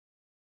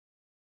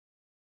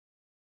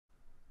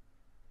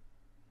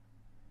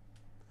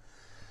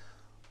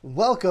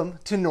Welcome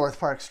to North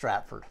Park,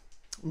 Stratford.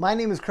 My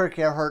name is Kirk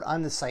Earhart.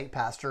 I'm the site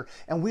pastor,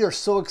 and we are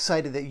so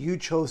excited that you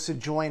chose to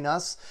join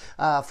us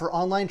for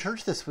online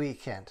church this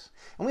weekend.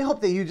 And we hope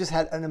that you just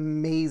had an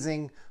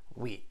amazing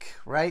week,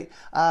 right?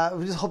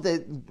 We just hope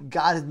that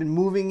God has been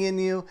moving in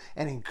you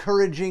and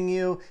encouraging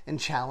you and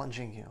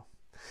challenging you.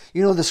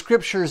 You know, the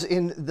scriptures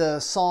in the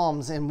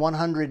Psalms in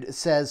 100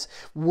 says,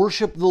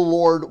 worship the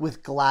Lord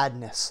with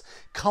gladness.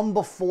 Come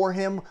before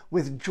him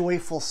with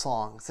joyful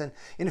songs. And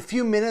in a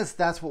few minutes,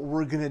 that's what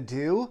we're going to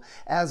do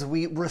as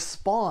we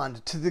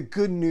respond to the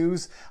good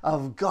news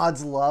of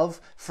God's love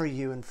for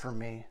you and for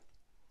me.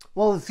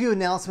 Well, a few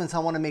announcements I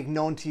want to make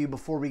known to you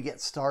before we get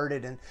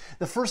started. And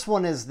the first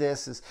one is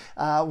this,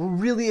 we're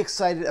really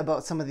excited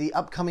about some of the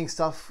upcoming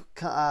stuff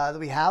that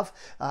we have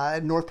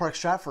at North Park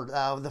Stratford.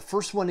 The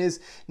first one is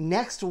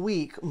next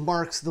week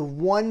marks the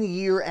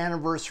 1-year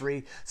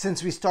anniversary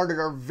since we started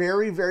our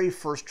very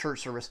first church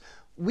service.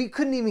 We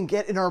couldn't even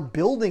get in our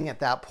building at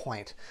that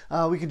point.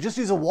 We could just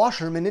use a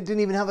washroom and it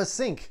didn't even have a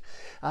sink.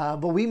 But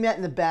we met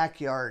in the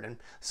backyard. And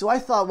so I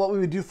thought what we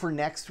would do for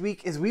next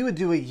week is we would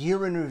do a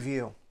year in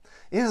review.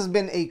 It has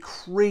been a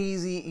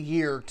crazy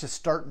year to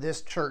start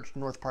this church,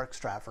 North Park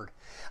Stratford.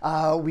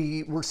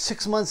 We were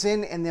 6 months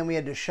in, and then we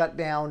had to shut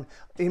down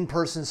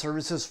in-person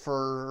services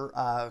for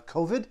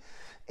COVID,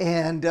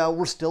 and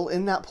we're still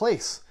in that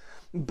place.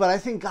 But I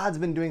think God's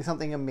been doing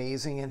something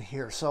amazing in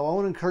here. So I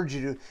want to encourage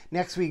you to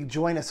next week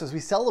join us as we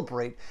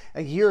celebrate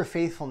a year of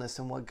faithfulness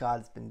in what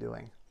God's been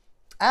doing.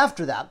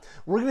 After that,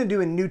 we're going to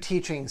do a new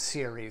teaching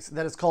series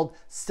that is called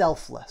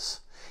Selfless.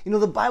 You know,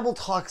 the Bible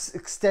talks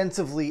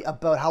extensively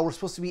about how we're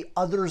supposed to be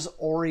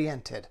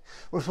others-oriented.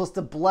 We're supposed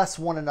to bless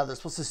one another,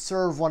 supposed to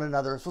serve one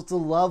another, supposed to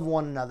love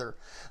one another.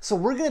 So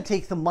we're going to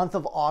take the month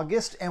of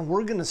August and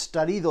we're going to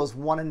study those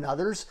one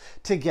another's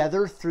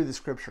together through the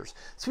scriptures.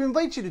 So we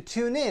invite you to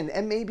tune in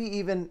and maybe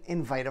even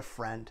invite a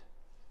friend.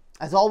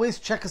 As always,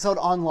 check us out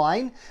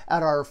online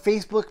at our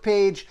Facebook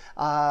page.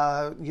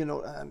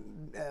 You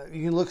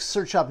can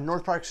search up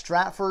North Park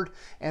Stratford,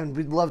 and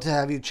we'd love to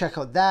have you check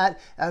out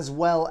that, as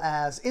well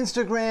as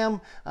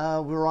Instagram.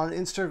 We're on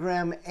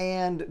Instagram,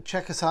 and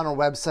check us out on our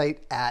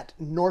website at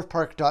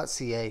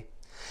northpark.ca.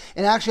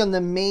 And actually on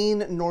the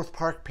main North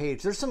Park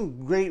page, there's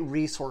some great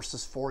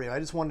resources for you. I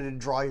just wanted to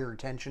draw your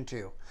attention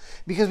to,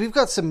 because we've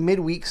got some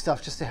midweek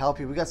stuff just to help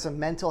you. We've got some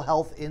mental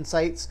health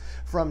insights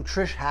from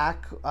Trish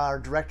Hack, our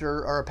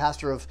director or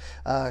pastor of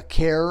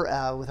care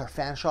with our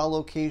Fanshawe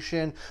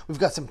location. We've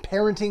got some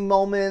parenting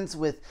moments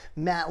with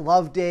Matt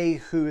Loveday,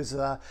 who is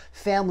a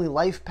family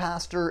life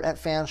pastor at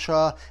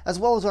Fanshawe, as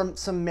well as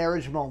some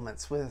marriage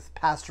moments with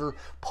Pastor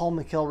Paul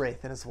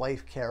McIlwraith and his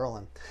wife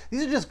Carolyn.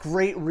 These are just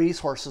great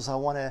resources I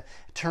want to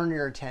turn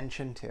your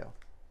attention to.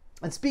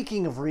 And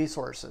speaking of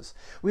resources,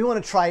 we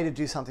want to try to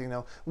do something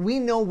though. We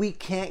know we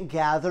can't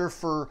gather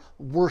for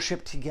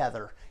worship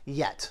together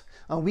yet.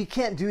 We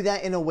can't do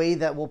that in a way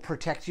that will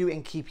protect you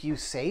and keep you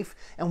safe.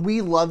 And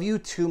we love you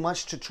too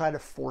much to try to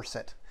force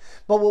it.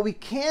 But what we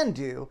can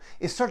do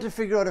is start to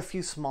figure out a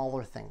few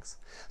smaller things.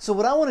 So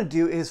what I want to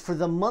do is for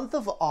the month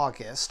of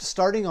August,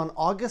 starting on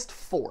August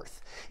 4th,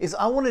 is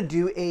I want to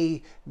do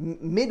a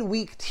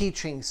midweek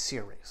teaching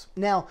series.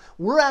 Now,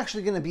 we're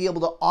actually going to be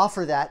able to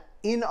offer that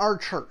in our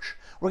church.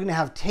 We're going to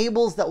have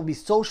tables that will be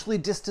socially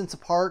distanced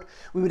apart.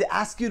 We would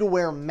ask you to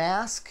wear a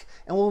mask,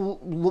 and we'll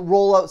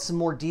roll out some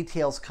more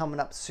details coming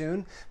up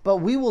soon. But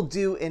we will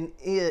do an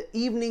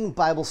evening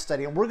Bible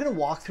study, and we're going to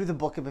walk through the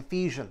book of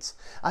Ephesians.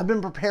 I've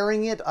been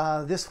preparing it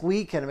this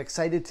week, and I'm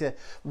excited to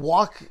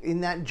walk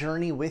in that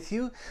journey with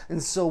you.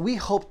 And so we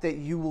hope that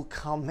you will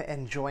come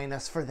and join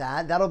us for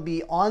that. That'll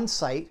be on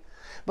site.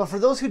 But for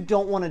those who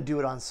don't want to do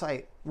it on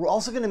site, we're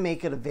also going to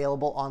make it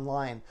available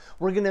online.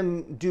 We're going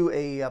to do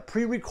a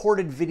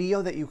pre-recorded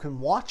video that you can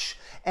watch,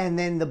 and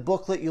then the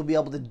booklet you'll be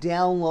able to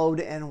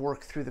download and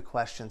work through the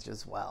questions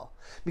as well.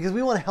 Because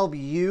we want to help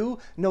you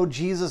know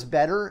Jesus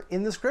better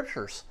in the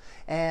scriptures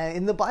and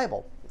in the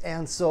Bible.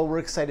 And so we're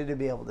excited to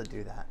be able to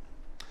do that.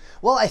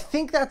 Well, I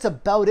think that's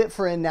about it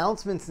for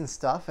announcements and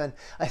stuff. And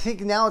I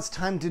think now it's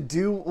time to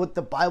do what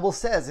the Bible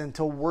says and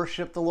to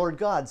worship the Lord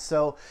God.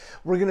 So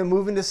we're going to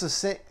move into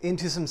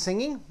some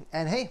singing.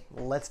 And hey,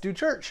 let's do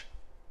church.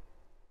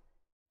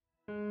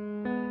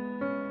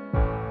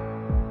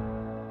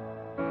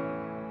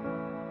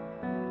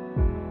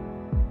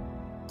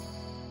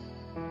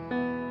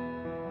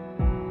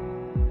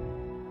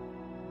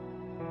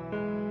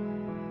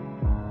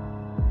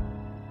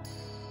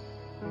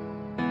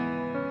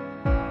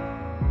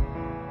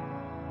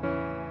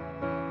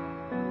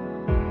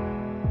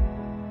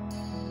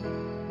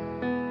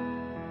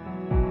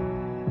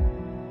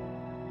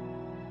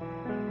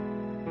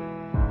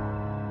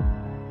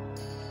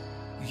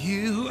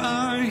 You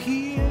are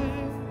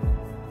here,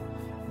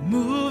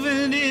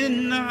 moving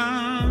in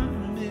our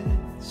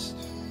midst.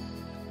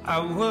 I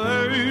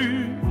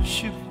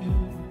worship you,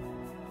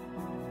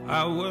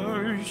 I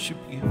worship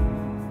you.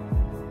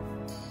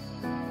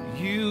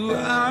 You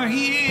are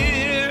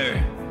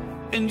here,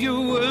 and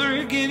you're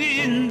working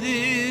in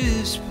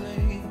this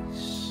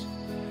place.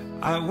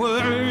 I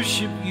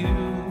worship you,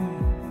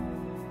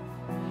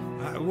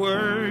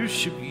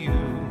 worship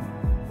you.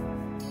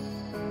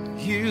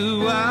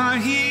 You are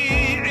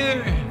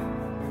here,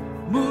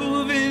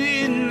 moving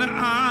in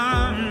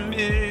our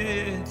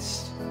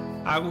midst.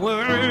 I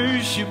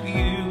worship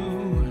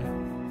you.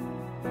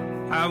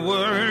 I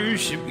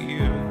worship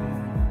you.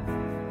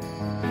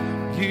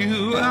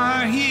 You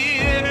are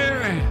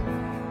here,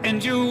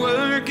 and you're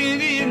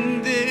working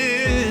in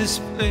this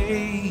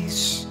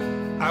place.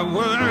 I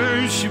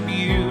worship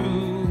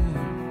you.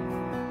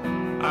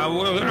 I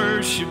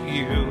worship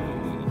you.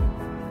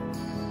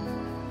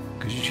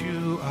 'Cause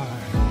you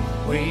are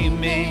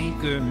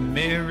waymaker,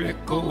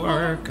 miracle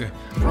worker,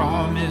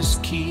 promise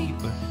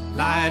keeper,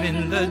 light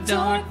in the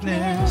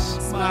darkness.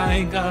 My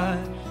God,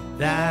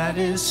 that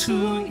is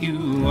who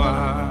you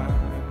are.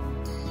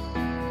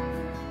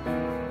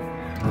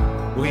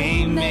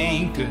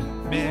 Waymaker,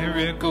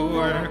 miracle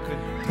worker,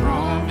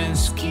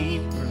 promise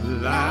keeper,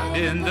 light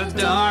in the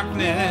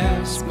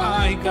darkness.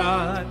 My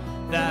God,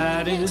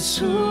 that is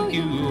who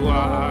you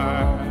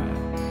are.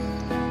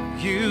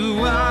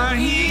 You are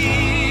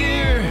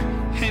here,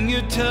 and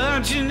you're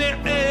touching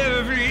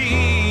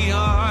every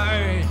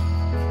heart.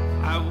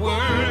 I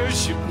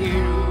worship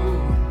you,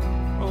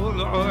 oh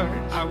Lord,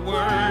 I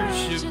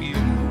worship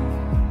you.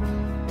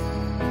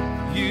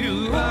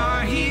 You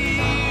are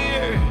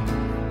here,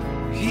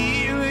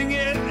 healing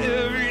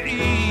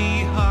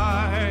every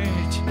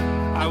heart.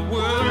 I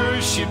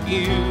worship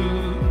you.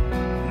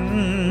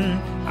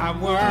 I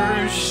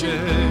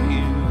worship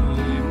you.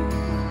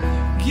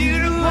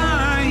 You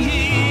are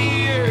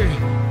here,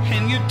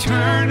 and you're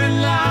turning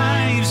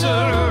lives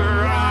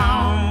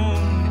around.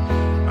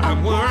 I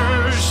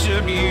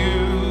worship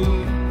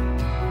you.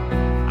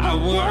 I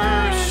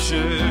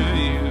worship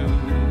you.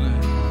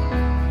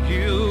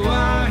 You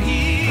are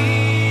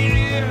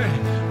here,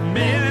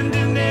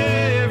 mending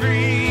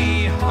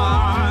every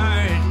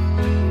heart.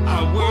 I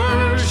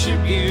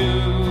worship you.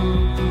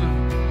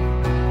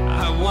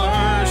 I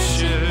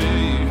worship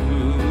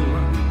you.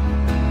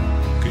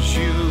 'Cause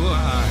you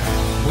are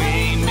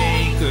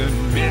waymaker,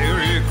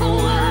 miracle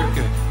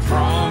worker,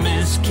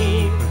 promise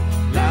keeper,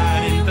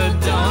 light in the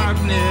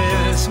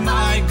darkness.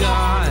 My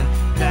God,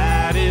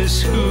 that is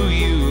who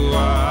you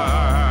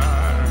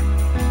are.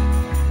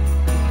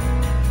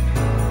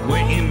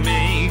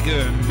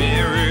 Waymaker,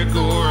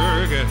 miracle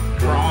worker,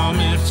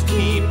 promise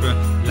keeper,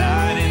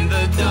 light in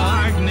the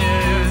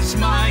darkness.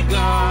 My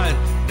God,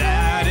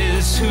 that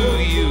is who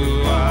you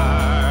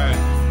are.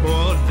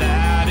 Oh,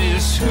 that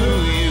is who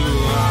you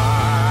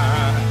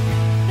are.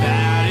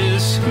 That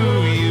is who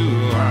you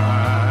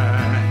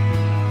are.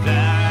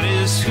 That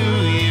is who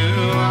you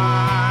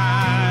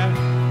are.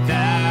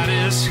 That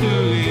is who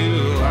you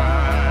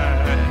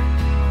are.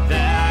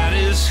 That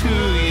is who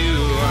you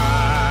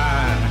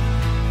are.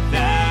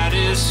 That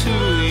is who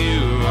you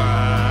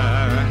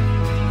are.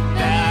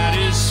 That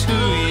is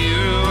who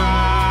you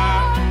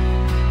are.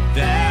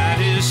 That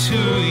is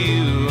who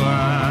you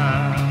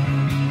are.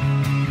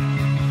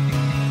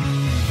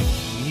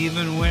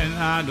 Even when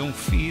I don't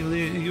feel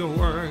it, you're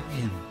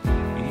working.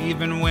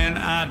 Even when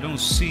I don't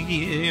see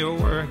it,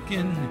 you're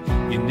working.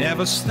 You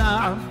never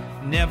stop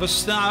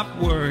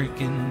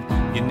working.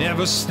 You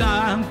never stop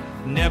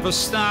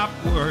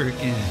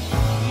working.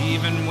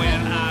 Even when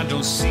I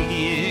don't see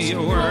it,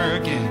 you're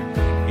working.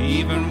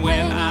 Even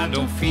when I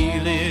don't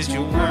feel it,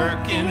 you're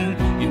working.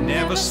 You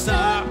never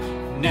stop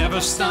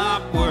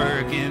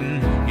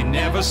working. You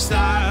never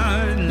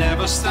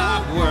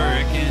stop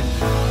working.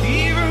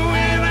 Even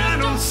when I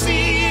don't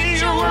see it,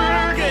 you're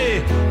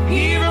working.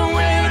 Even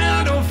when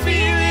I don't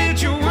feel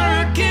it, you're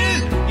working.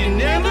 You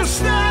never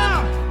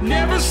stop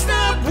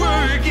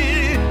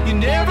working. You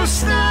never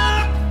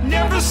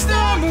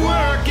stop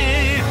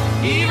working.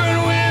 Even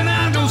when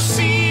I don't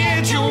see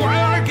it, you're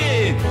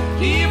working.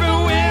 Even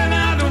when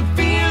I don't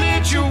feel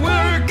it, you're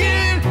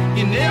working.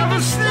 You never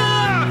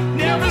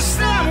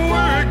stop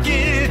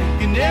working.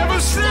 You never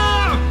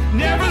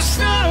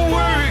stop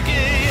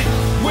working.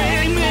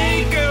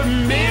 Waymaker,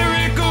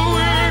 miracle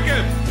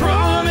worker,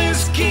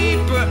 promise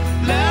keeper,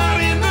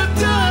 light in the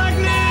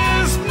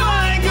darkness.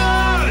 My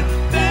God,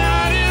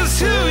 that is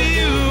who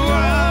you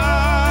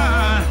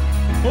are.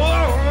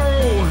 Whoa.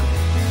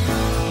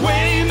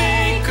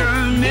 Waymaker,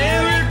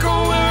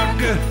 miracle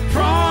worker,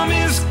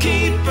 promise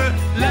keeper,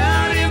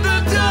 light in the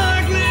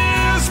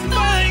darkness.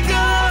 My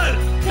God,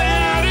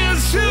 that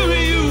is who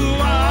you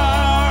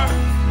are.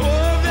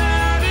 Oh,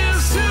 that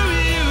is who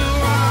you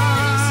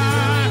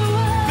are.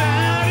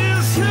 That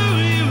is who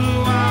you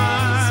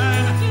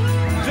are.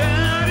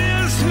 That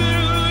is who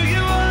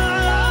you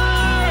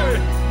are.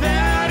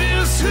 That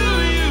is who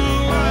you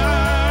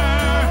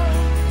are.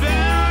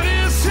 That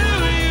is who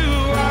you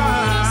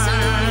are.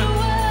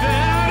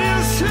 That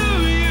is who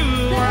you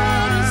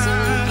are.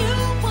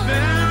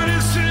 That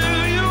is who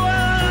you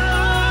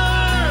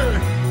are.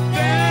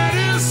 That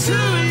is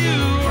who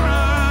you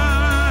are.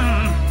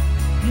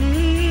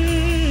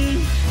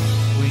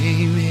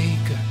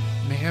 Waymaker,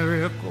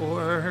 miracle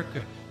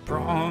worker,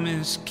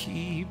 promise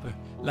keeper,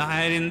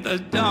 light in the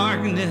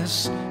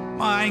darkness.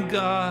 My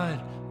God,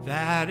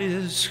 that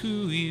is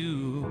who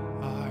you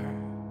are.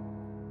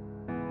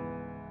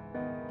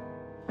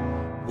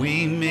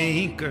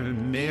 Waymaker,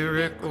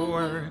 miracle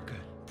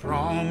worker,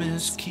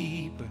 promise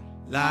keeper,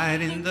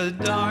 light in the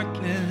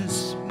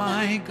darkness,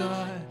 my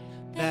God,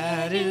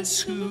 that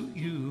is who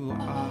you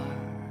are.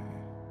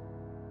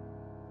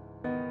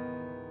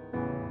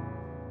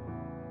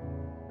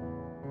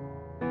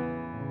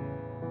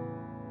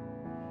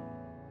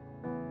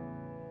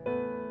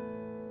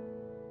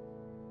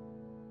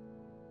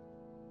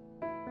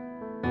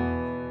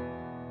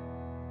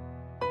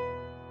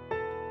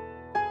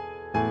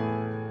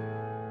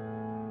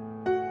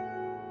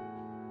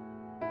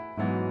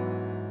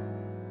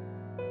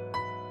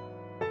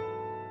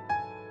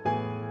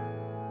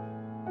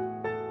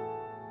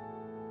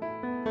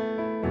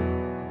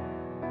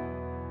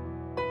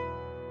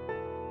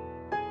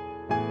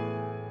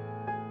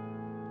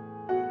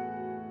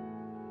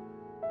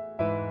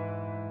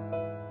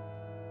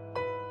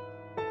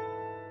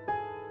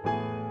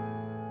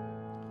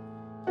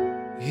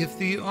 If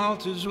the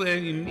altar's where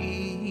you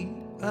meet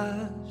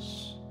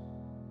us,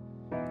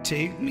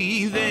 take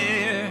me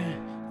there,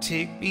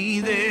 take me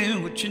there.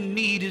 What you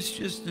need is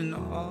just an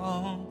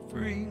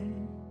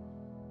offering.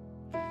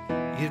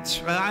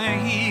 It's right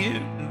here,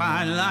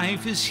 my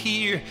life is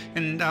here,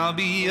 and I'll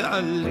be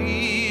a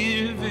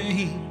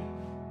living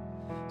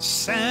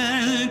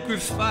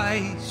sacrifice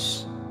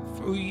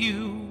for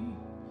you.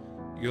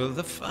 You're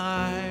the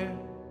fire,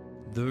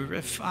 the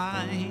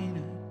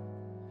refiner.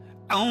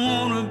 I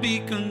wanna be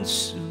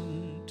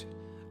consumed,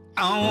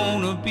 I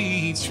wanna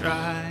be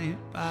tried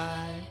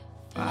by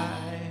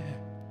fire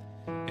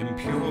and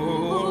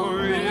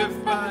purified.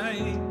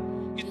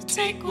 You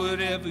take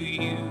whatever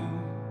you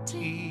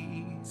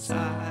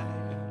desire.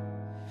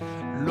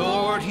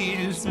 Lord,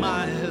 here's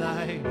my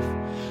life.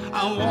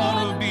 I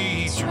wanna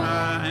be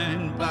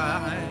tried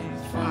by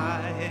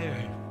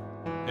fire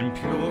and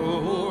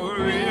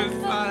purified.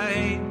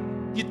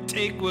 You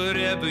take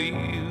whatever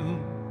you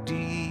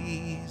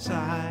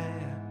desire.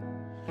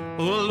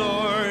 Oh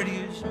Lord,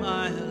 here's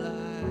my life.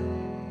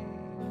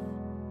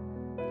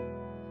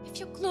 If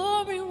your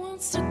glory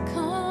wants to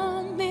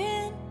come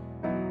in,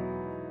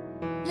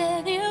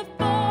 let it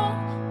fall.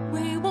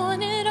 We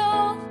want it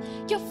all.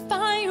 Your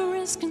fire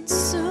is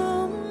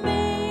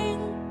consuming.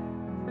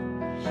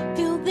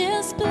 Fill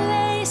this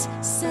place,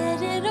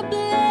 set it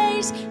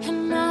ablaze,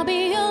 and I'll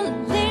be a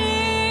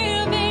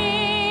living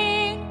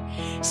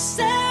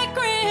sacrifice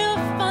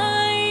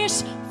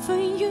for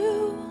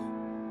you.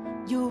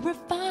 You're a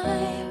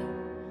fire,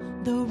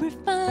 the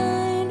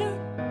refiner.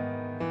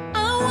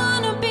 I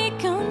wanna be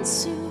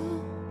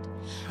consumed,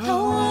 I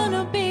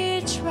wanna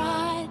be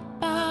tried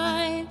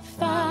by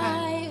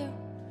fire,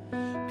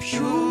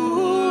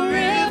 purified.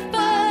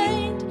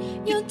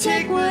 You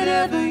take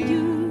whatever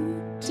you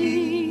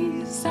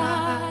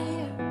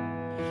desire.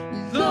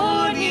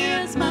 Lord,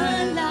 here's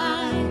my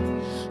life.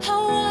 I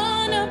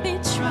wanna be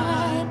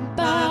tried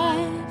by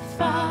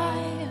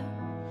fire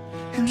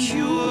and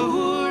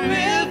purified.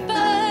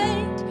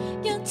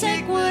 You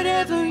take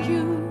whatever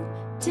you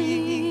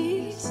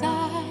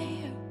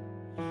desire.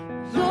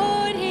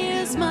 Lord,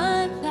 here's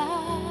my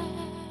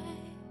life.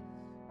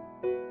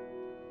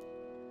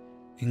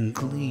 And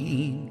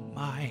clean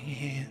my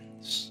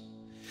hands,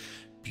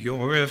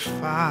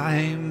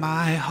 purify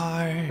my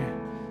heart,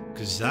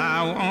 'cause I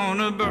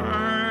wanna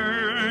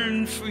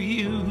burn for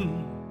you,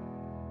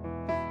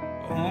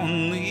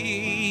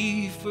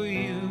 only for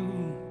you.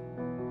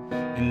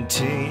 And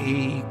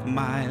take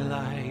my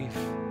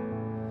life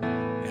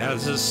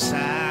as a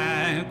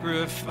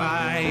sacrifice,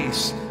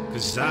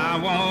 'cause I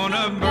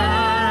wanna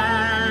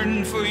burn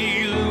for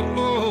you,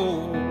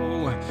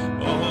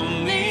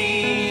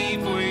 only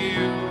for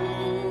you.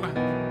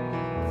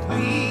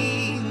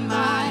 Clean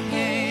my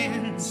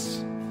hands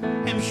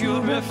and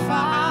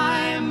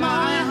purify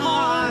my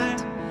heart.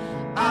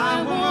 I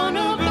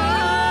wanna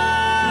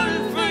burn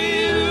for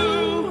you,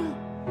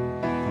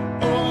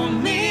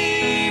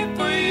 only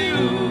for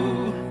you.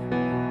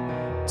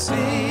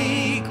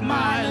 Take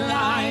my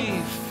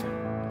life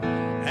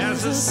as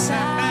a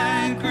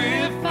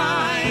sacrifice.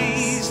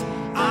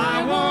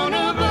 I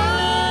wanna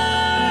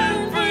burn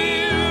for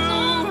you,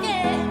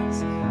 Yes.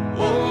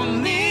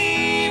 only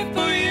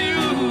for you.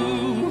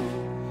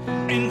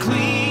 And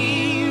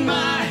clean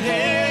my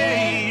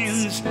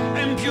hands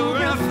and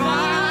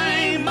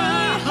purify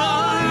my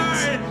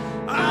heart.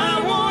 I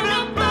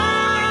wanna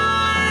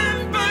burn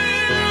for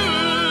you,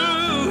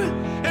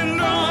 and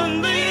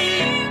only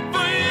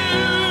for you.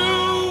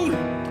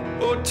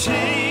 Oh,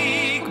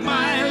 take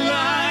my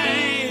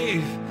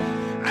life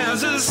as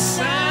a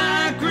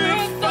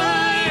sacrifice.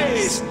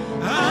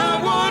 I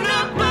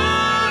wanna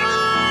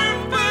burn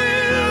for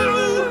you,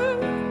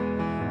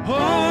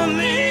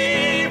 only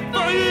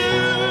for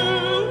you.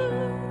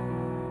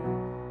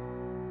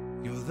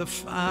 You're the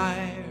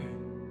fire,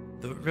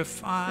 the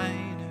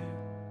refiner.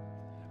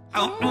 I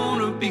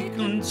wanna be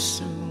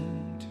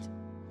consumed.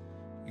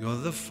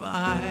 You're the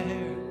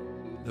fire,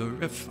 the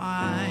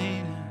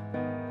refiner.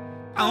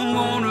 I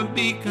wanna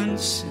be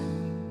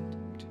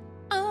consumed.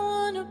 I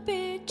wanna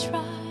be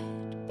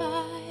tried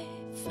by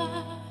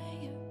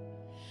fire,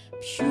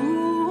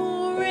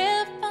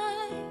 purified.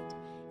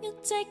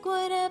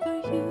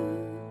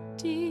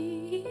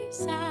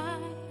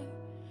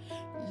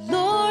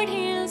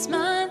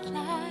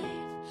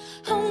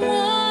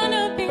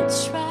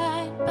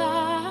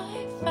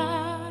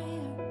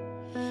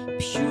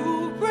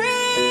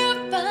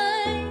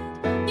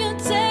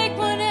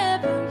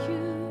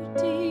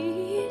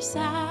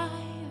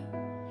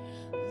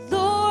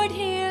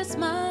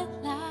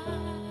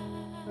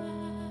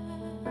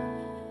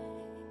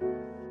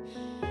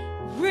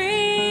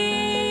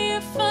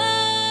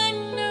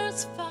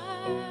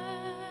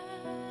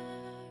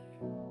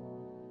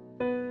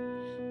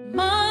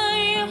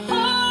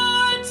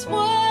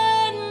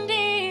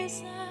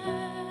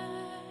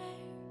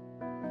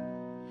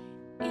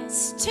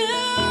 to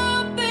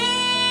be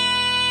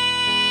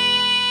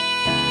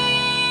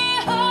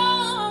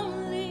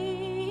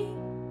holy,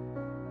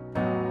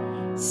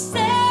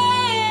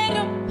 set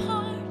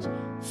apart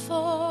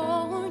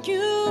for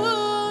you,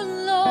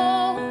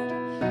 Lord.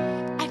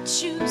 I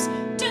choose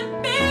to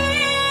be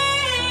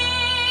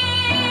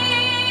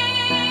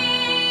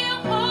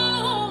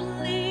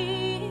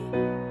holy,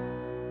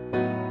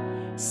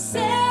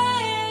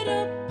 set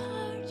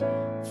apart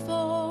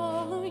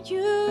for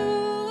you,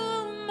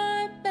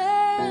 my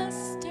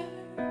Master,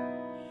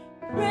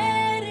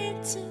 ready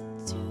to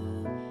do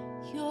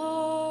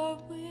your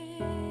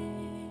will.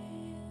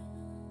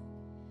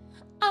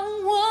 I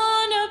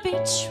wanna be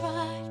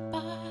tried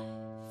by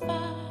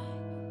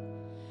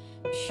fire,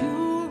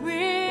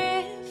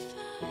 purified.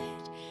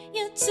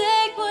 You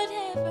take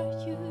whatever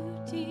you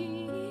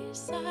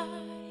desire.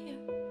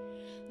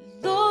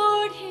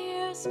 Lord,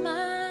 here's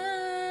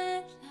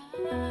my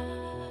life.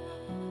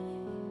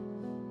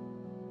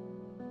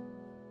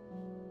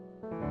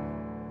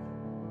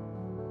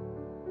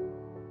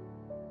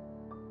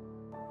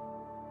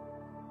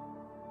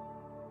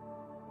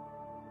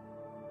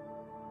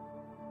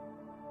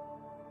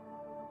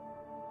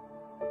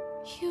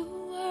 You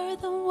were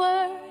the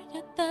Word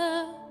at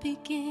the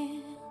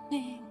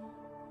beginning,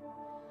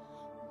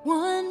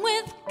 one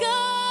with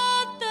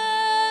God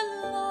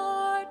the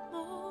Lord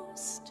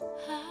Most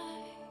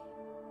High.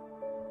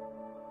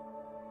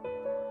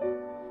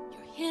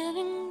 Your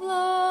hidden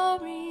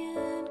glory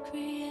in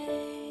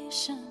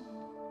creation,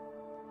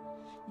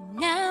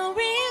 now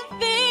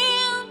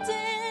revealed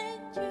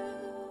in you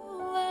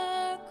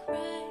are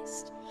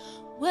Christ.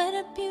 What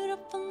a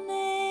beautiful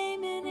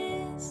name it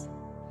is.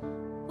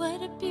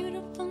 What a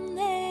beautiful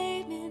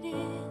name it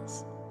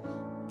is,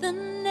 the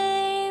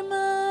name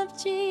of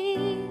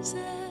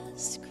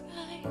Jesus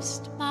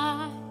Christ,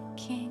 my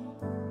King.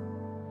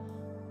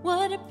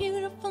 What a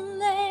beautiful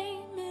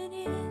name it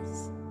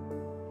is,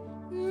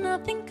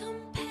 nothing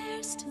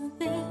compares to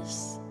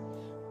this.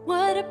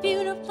 What a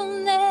beautiful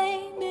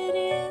name it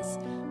is,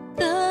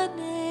 the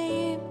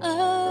name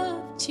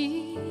of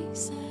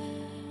Jesus.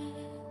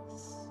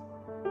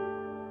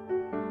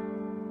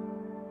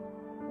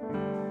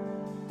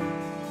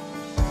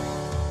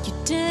 You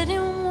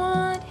didn't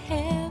want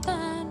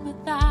heaven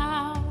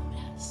without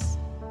us,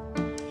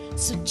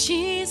 so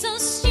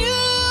Jesus,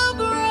 you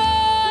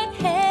brought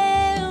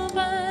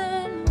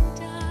heaven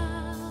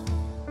down.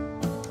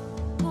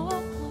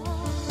 Oh,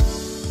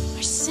 oh.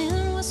 Our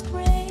sin was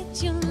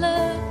great, your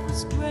love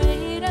was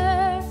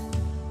greater.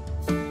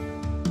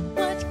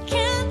 What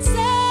can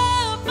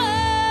separate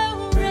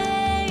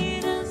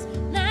us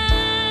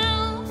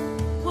now?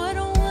 What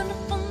a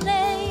wonderful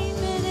name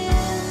it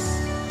is.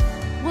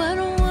 What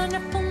a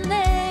wonderful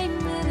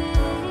name it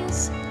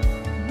is,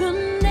 the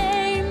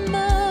name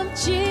of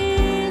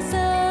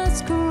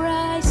Jesus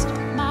Christ,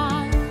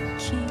 my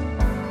King.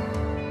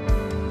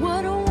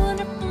 What a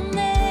wonderful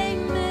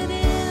name it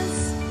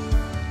is,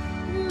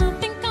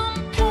 nothing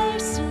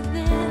compares to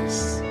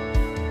this.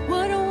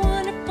 What a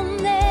wonderful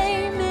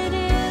name it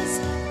is,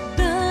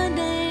 the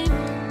name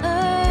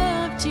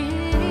of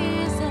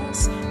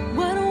Jesus.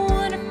 What a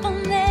wonderful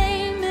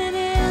name it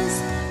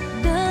is,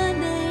 the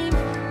name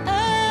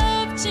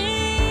of Jesus.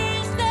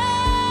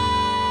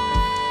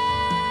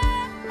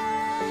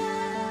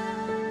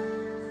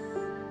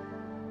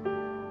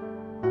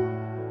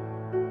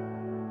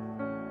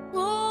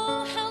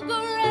 Oh, how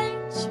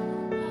great you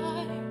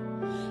are,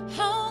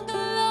 how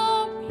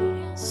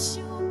glorious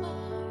you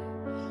are.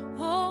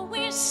 Oh,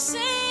 we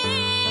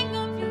sing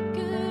of your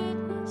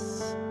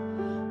goodness,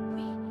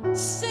 we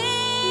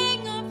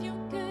sing of your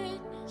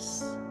goodness.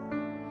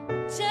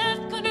 Death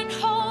couldn't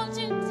hold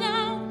you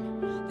down,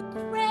 the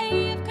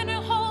grave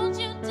couldn't hold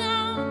you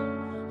down.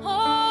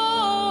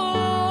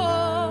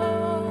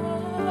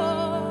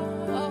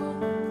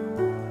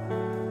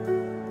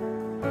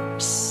 We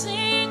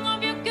sing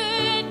of your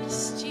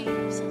goodness,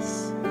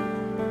 Jesus.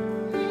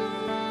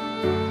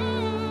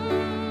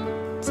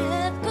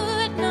 Death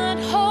could not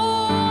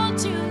hold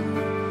you,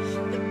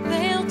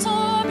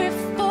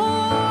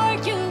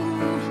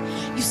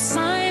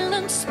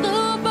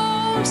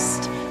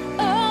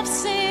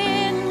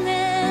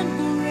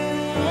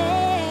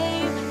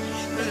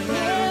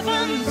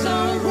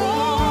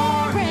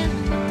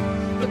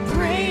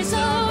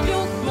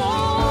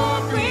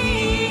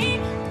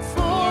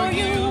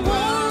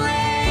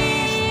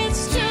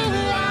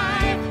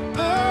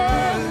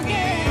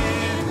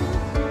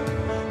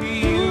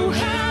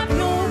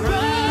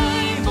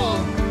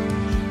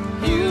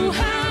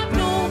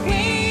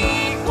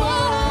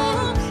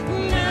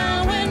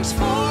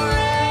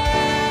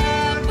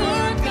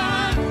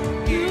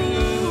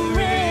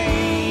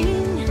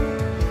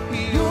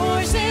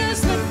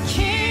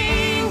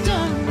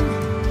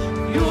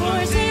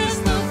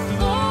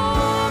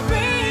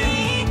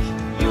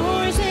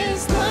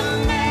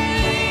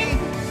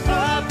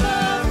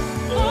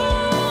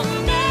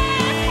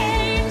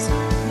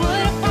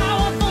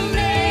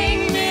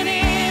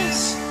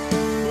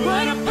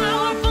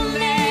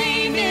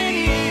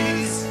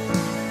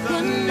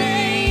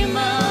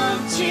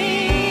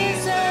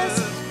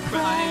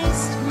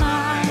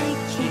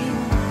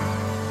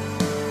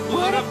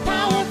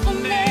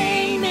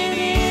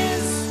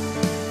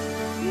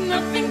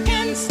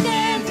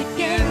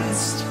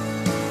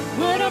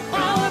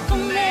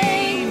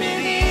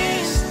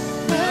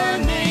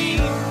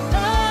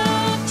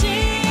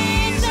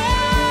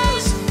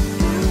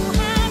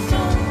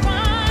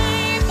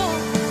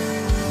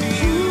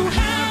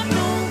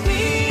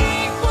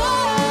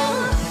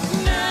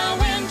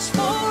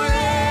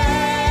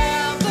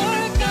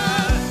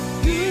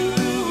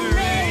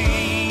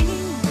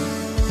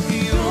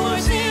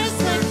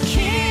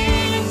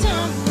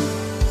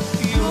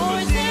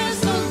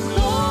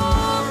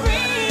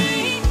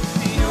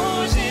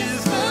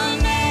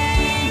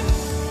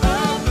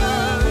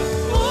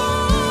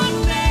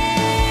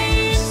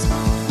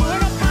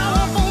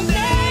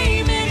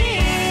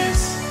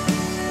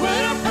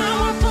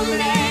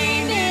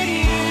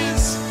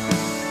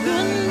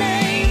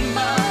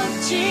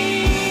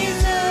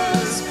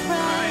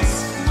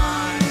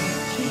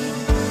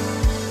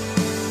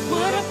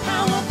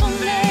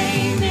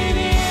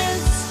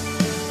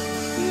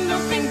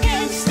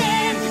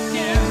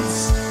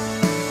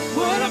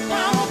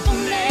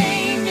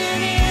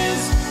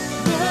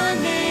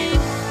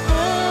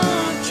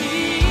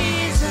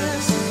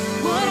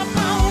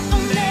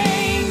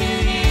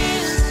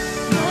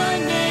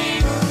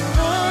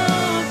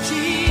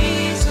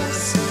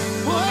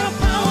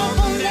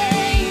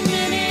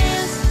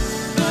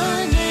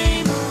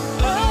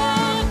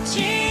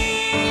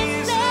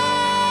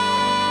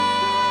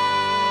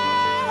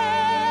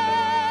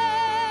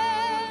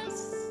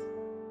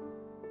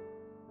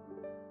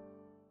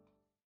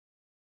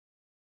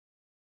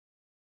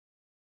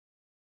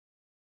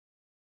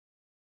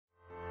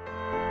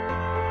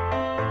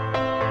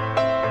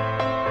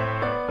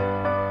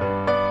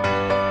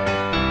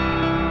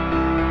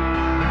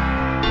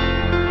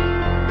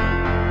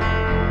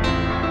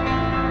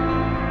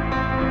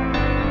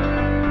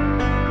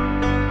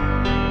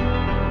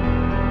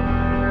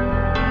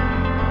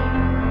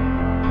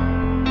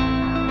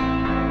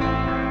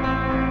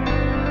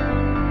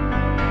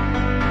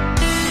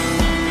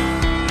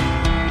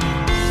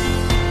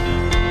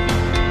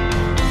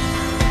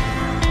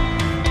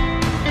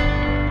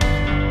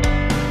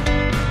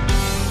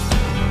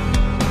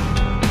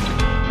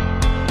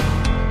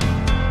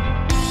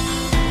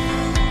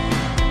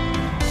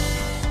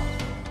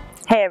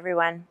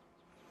 everyone.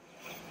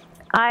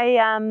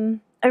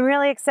 I'm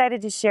really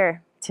excited to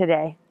share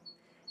today.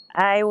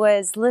 I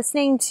was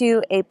listening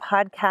to a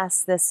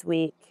podcast this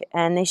week,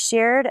 and they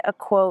shared a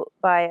quote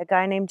by a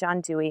guy named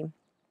John Dewey,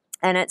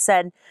 and it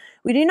said,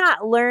 "We do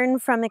not learn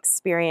from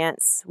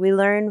experience, we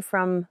learn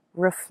from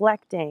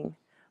reflecting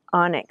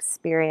on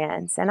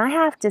experience." And I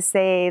have to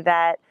say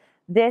that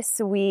this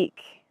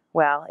week,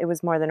 well, it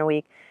was more than a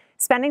week,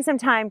 spending some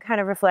time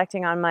kind of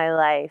reflecting on my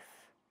life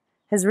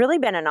has really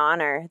been an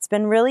honor. It's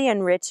been really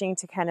enriching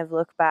to kind of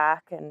look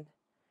back, and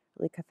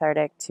really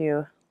cathartic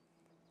to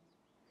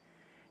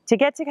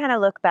get to kind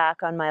of look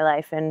back on my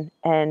life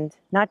and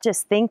not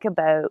just think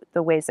about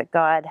the ways that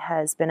God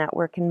has been at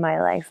work in my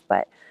life,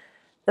 but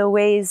the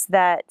ways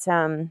that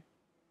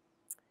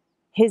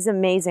His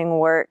amazing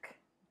work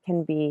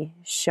can be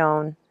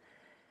shown.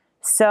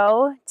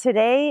 So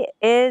today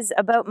is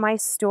about my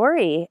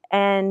story,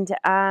 and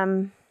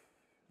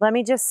let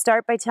me just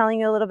start by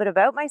telling you a little bit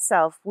about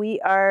myself.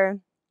 Grew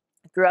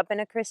up in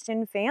a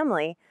Christian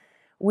family.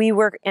 We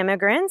were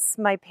immigrants.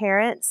 My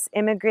parents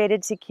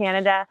immigrated to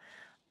Canada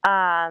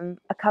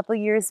a couple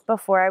years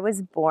before I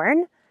was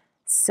born.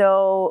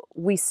 So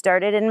we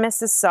started in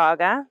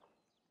Mississauga.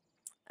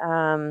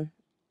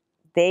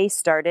 They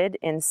started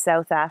in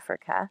South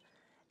Africa.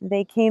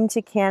 They came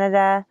to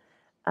Canada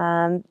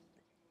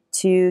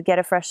to get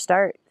a fresh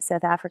start.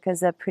 South Africa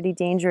is a pretty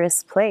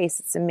dangerous place.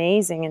 It's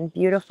amazing and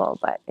beautiful,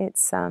 but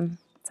it's a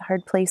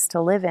hard place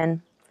to live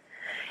in.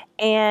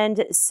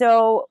 And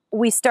so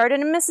we started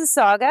in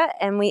Mississauga,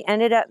 and we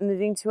ended up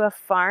moving to a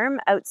farm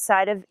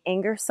outside of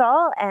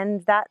Ingersoll,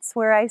 and that's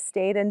where I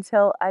stayed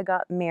until I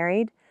got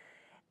married,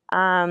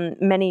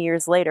 many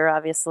years later,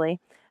 obviously.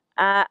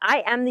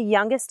 I am the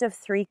youngest of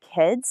 3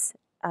 kids.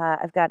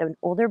 I've got an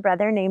older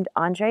brother named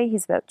Andre.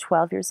 He's about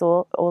 12 years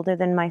older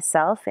than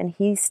myself, and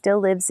he still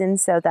lives in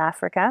South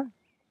Africa.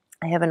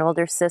 I have an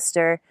older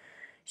sister.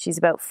 She's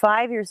about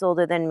 5 years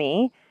older than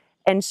me,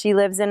 and she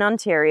lives in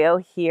Ontario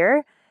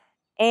here.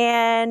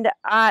 And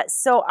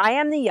so I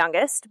am the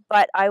youngest,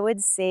 but I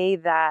would say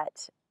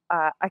that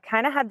I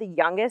kind of had the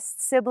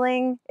youngest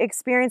sibling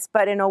experience,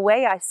 but in a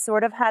way I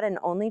sort of had an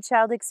only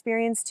child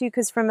experience too,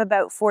 because from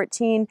about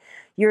 14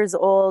 years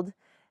old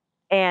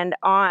and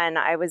on,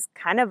 I was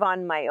kind of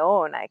on my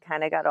own. I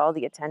kind of got all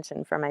the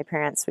attention from my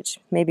parents, which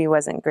maybe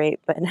wasn't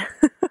great, but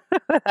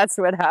that's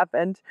what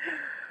happened.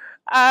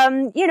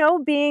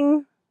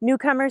 Being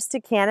newcomers to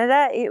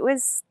Canada, it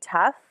was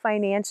tough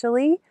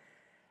financially.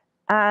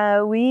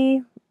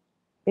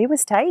 It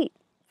was tight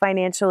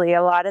financially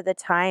a lot of the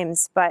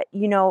times, but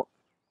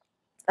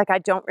I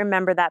don't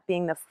remember that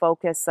being the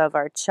focus of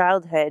our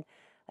childhood.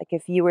 Like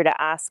if you were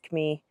to ask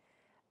me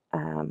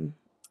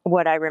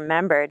what I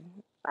remembered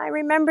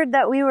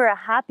that we were a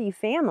happy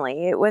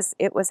family. It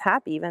was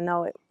happy, even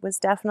though it was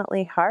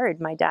definitely hard.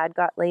 My dad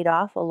got laid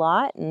off a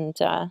lot, and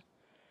I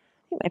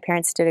think my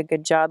parents did a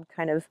good job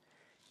kind of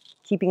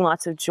keeping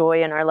lots of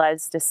joy in our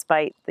lives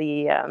despite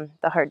the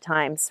hard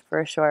times,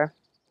 for sure.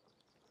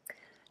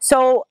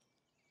 So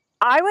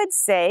I would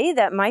say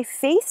that my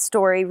faith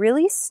story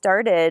really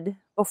started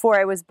before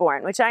I was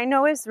born, which I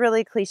know is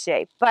really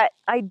cliche, but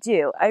I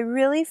do. I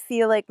really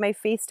feel like my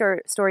faith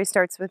story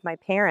starts with my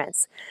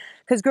parents.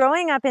 Because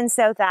growing up in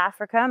South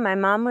Africa, my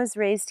mom was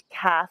raised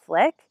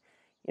Catholic,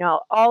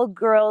 all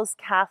girls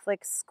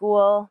Catholic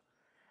school.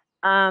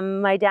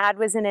 My dad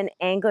was in an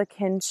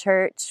Anglican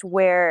church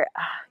where,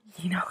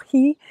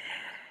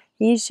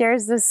 he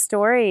shares this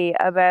story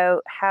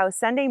about how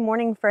Sunday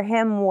morning for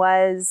him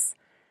was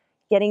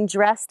getting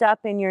dressed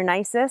up in your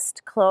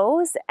nicest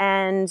clothes,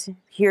 and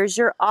here's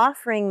your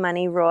offering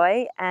money,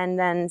 Roy, and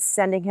then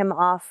sending him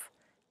off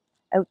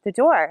out the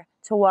door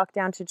to walk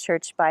down to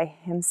church by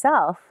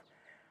himself.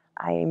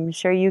 I'm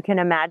sure you can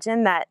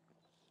imagine that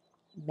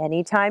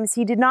many times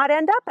he did not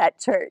end up at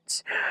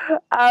church.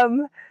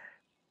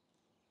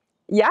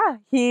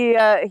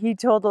 He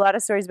told a lot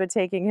of stories about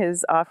taking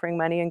his offering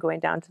money and going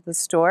down to the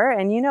store,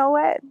 and you know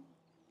what?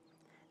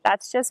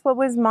 That's just what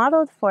was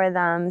modeled for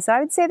them. So I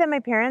would say that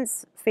my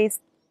parents' faith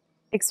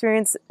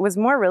experience was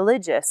more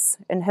religious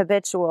and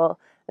habitual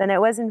than it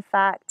was, in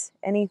fact,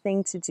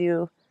 anything to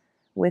do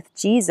with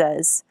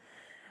Jesus.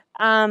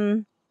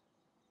 So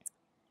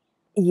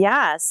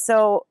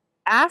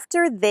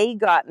after they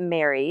got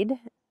married,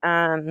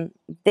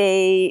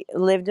 they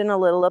lived in a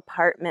little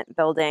apartment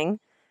building.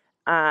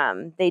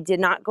 They did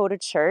not go to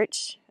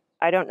church.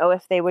 I don't know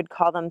if they would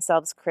call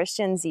themselves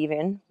Christians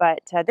even, but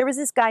there was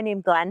this guy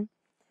named Glenn.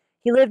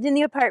 He lived in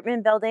the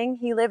apartment building.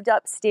 He lived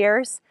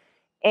upstairs,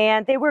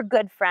 and they were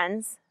good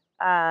friends.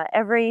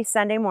 Every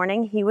Sunday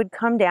morning, he would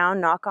come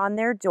down, knock on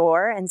their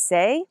door, and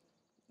say,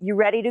 "You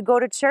ready to go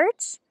to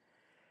church?"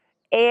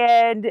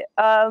 And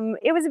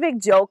it was a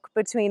big joke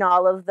between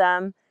all of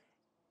them.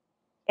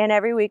 And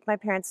every week, my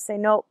parents would say,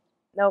 "Nope,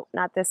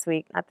 not this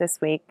week, not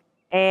this week."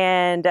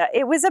 And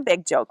it was a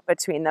big joke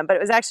between them, but it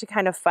was actually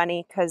kind of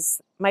funny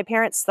because my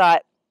parents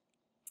thought,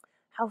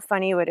 how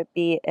funny would it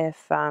be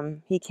if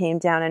he came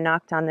down and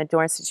knocked on the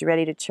door and said, "You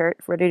ready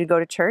to go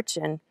to church?"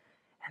 And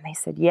they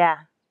said, yeah,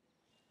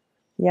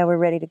 we're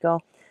ready to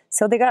go.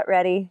 So they got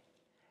ready,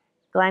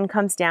 Glenn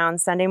comes down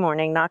Sunday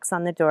morning, knocks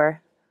on the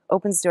door,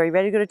 opens the door. You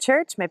ready to go to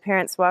church? My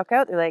parents walk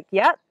out. They're like,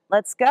 yep,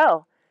 let's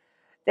go.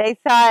 They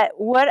thought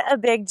what a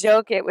big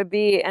joke it would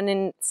be. And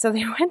then, so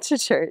they went to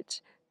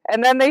church.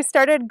 And then they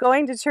started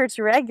going to church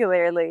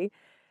regularly.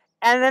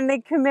 And then they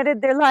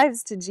committed their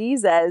lives to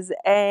Jesus.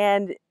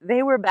 And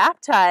they were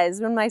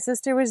baptized when my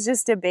sister was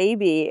just a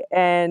baby.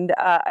 And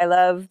I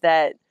love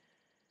that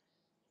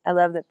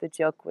the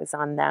joke was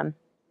on them.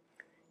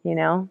 You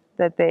know,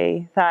 that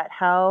they thought,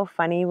 how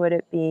funny would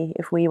it be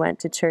if we went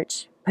to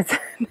church? But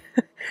then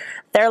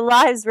their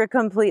lives were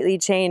completely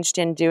changed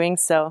in doing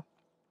so.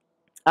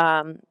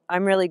 I'm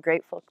really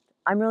grateful.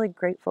 I'm really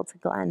grateful to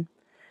Glenn.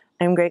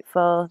 I'm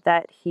grateful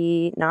that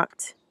he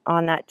knocked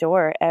on that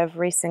door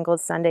every single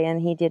Sunday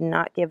and he did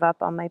not give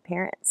up on my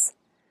parents.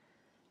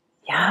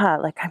 Yeah,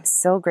 like I'm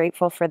so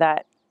grateful for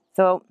that.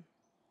 So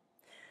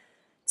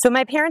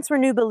my parents were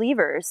new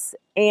believers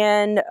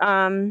and,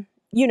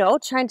 you know,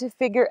 trying to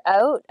figure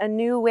out a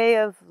new way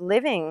of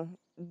living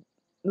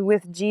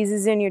with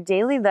Jesus in your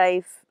daily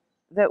life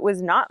that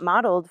was not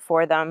modeled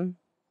for them.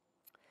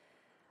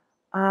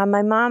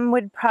 My mom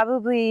would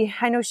probably,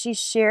 I know she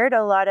shared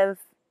a lot of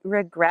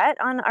regret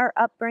on our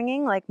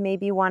upbringing, like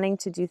maybe wanting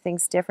to do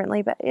things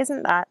differently, but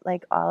isn't that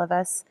like all of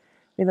us?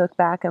 We look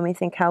back and we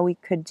think how we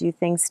could do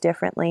things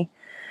differently.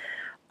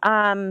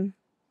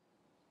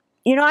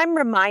 You know, I'm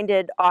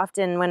reminded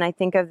often when I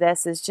think of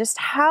this is just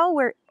how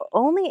we're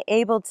only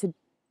able to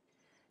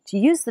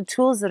use the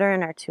tools that are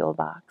in our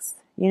toolbox,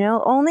 you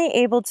know, only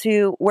able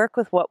to work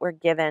with what we're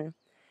given.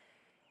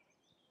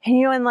 And,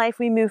 you know, in life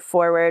we move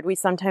forward, we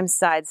sometimes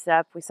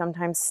sidestep, we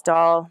sometimes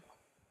stall,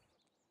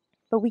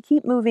 but we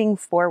keep moving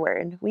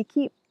forward. We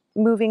keep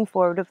moving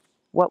forward with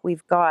what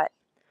we've got.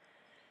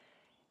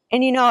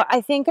 And, you know, I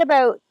think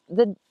about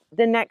the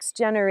next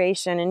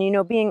generation and, you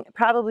know, being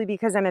probably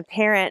because I'm a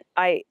parent,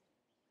 I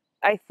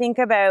think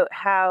about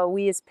how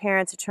we as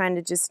parents are trying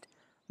to just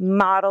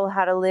model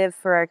how to live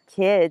for our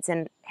kids.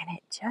 And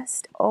it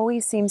just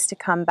always seems to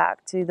come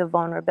back to the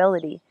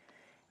vulnerability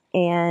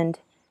and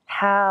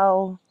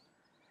how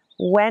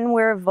when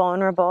we're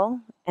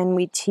vulnerable and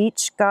we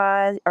teach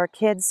our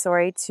kids,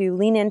 to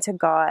lean into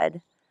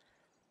God,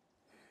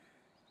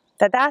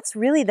 that's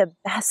really the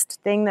best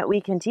thing that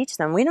we can teach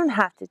them. We don't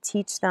have to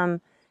teach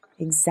them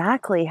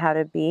exactly how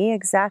to be,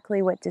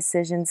 exactly what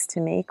decisions to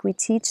make. We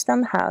teach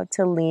them how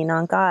to lean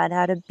on God,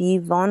 how to be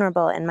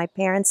vulnerable. And my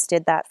parents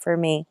did that for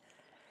me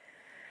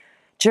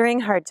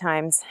during hard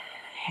times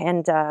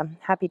and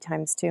happy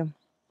times too.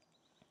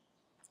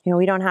 You know,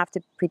 we don't have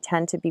to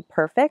pretend to be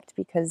perfect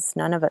because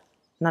none of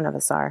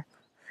us are,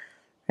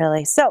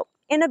 really. So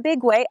in a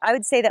big way, I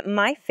would say that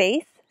my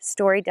faith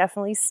story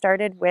definitely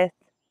started with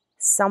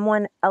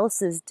someone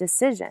else's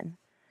decision.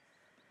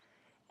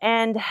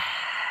 And,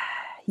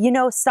 you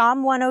know,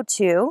 Psalm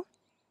 102,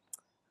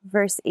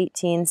 verse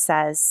 18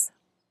 says,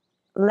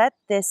 "Let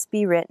this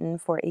be written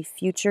for a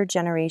future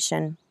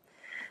generation,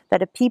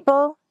 that a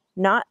people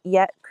not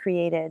yet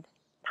created,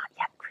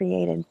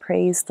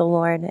 praise the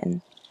Lord."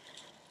 And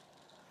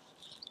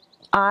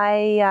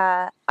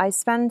I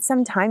spend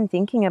some time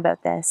thinking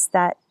about this,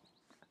 that,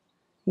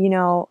 you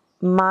know,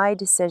 my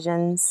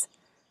decisions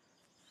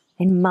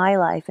in my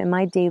life, in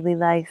my daily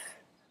life,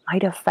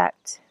 might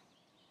affect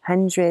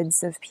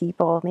hundreds of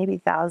people, maybe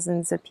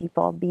thousands of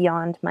people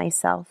beyond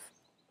myself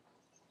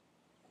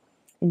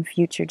in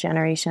future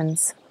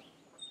generations.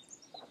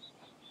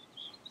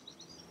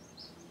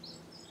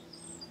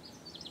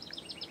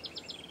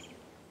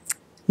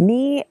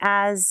 Me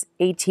as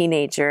a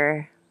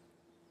teenager.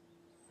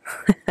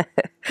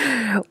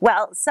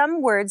 Well,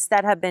 some words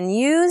that have been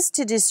used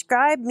to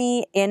describe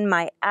me in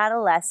my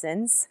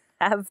adolescence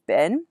have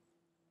been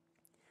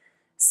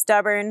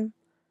stubborn,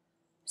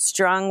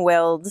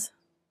 strong-willed,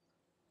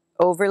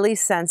 overly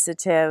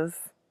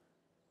sensitive,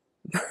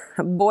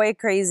 boy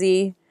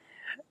crazy,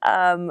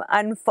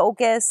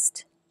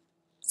 unfocused,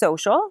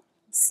 social,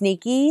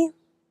 sneaky.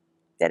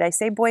 Did I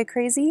say boy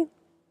crazy?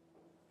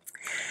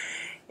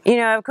 You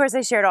know, of course,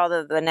 I shared all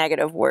the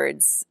negative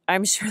words.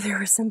 I'm sure there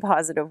were some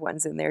positive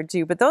ones in there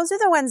too, but those are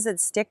the ones that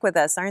stick with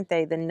us, aren't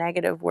they? The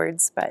negative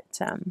words, but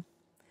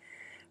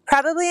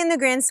probably in the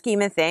grand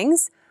scheme of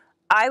things,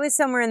 I was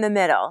somewhere in the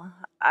middle.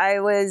 I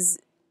was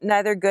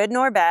neither good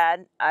nor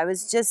bad. I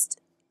was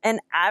just an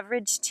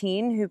average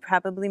teen who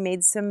probably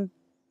made some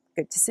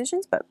good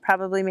decisions, but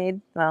probably made,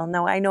 well,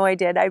 no, I know I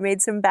did. I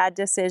made some bad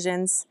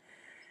decisions.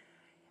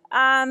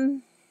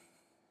 I'm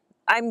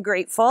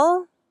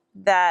grateful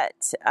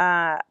that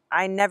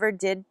I never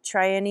did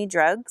try any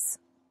drugs.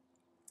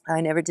 I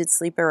never did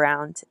sleep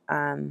around.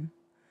 I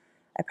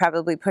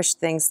probably pushed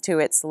things to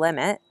its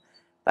limit,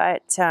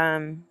 but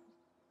I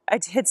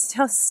did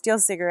still steal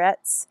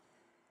cigarettes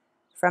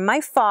from my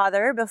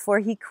father before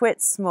he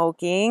quit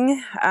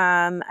smoking.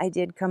 I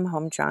did come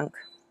home drunk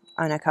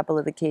on a couple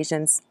of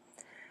occasions.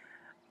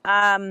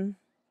 How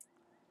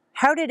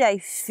did I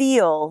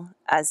feel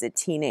as a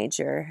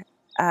teenager?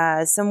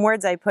 Some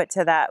words I put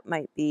to that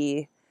might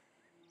be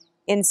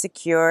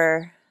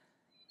insecure,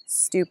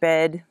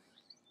 stupid.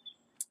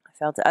 I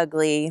felt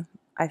ugly.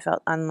 I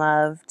felt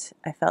unloved.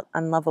 I felt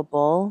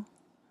unlovable.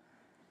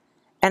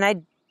 And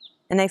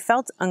I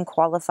felt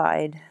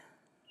unqualified.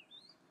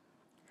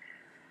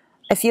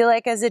 I feel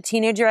like as a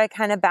teenager, I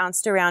kind of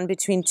bounced around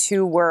between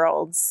two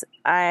worlds.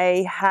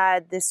 I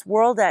had this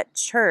world at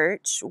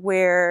church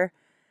where,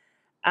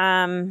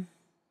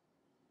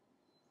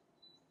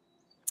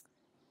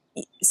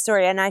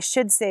 sorry, and I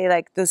should say,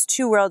 like, those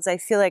two worlds, I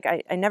feel like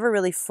I never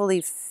really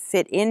fully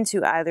fit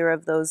into either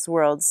of those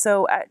worlds.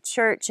 So at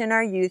church, in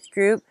our youth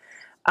group,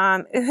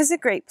 it was a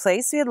great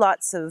place. We had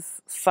lots of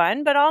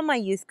fun, but all my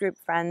youth group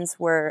friends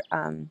were,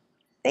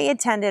 they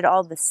attended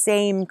all the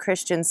same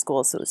Christian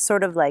schools. So it was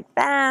sort of like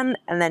them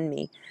and then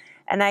me.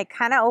 And I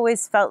kind of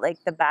always felt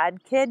like the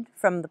bad kid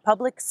from the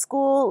public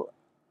school.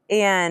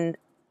 And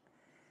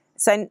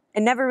so I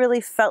never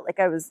really felt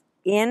like I was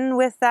in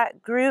with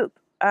that group.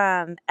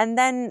 And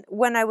then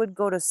when I would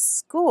go to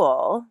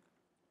school,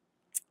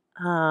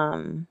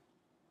 I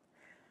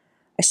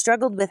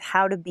struggled with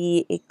how to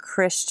be a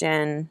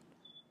Christian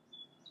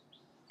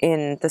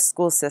in the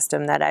school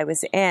system that I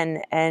was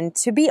in. And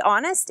to be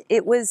honest,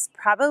 it was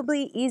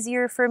probably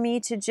easier for me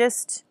to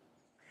just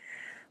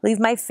leave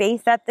my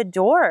faith at the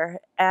door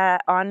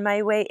on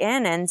my way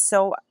in. And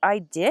so I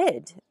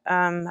did.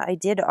 I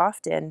did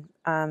often.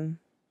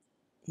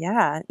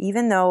 Yeah,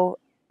 even though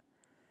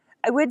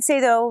I would say,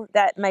 though,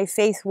 that my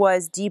faith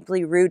was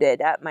deeply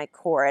rooted at my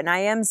core. And I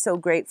am so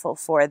grateful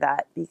for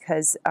that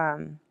because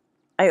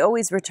I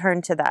always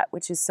return to that,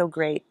 which is so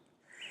great.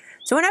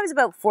 So when I was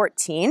about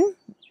 14,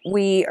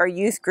 our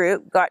youth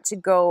group got to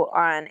go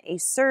on a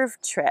serve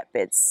trip.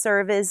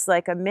 Serve is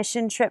like a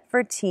mission trip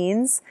for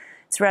teens.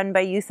 It's run by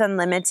Youth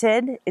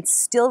Unlimited. It's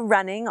still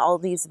running all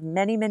these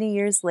many, many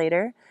years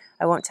later.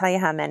 I won't tell you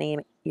how many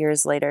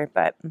years later,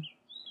 but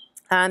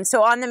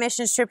so on the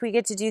mission trip, we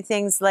get to do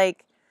things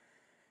like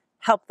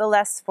help the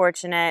less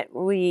fortunate.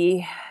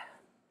 We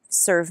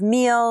serve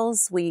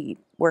meals. We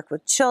work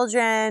with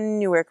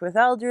children. You work with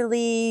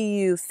elderly.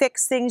 You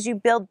fix things. You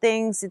build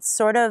things. It's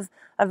sort of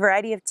a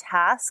variety of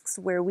tasks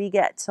where we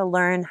get to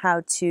learn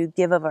how to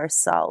give of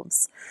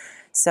ourselves.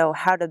 So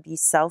how to be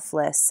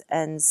selfless.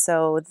 And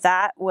so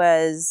that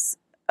was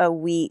a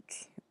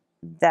week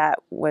that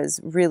was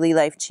really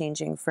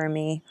life-changing for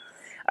me.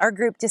 Our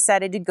group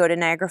decided to go to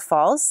Niagara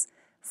Falls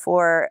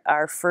for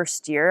our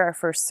first year, our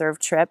first serve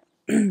trip.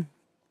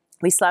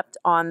 We slept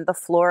on the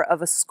floor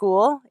of a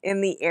school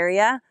in the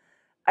area.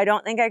 I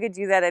don't think I could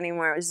do that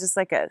anymore. It was just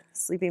like a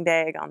sleeping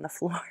bag on the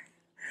floor.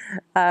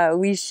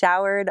 We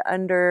showered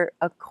under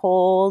a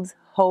cold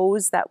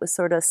hose that was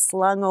sort of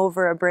slung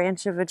over a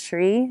branch of a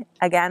tree.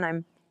 Again,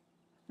 I'm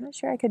not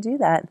sure I could do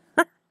that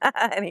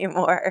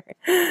anymore.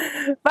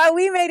 But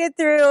we made it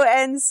through,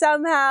 and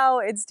somehow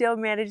it still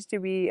managed to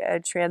be a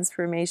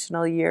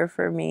transformational year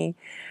for me.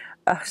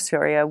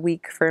 A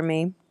week for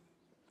me.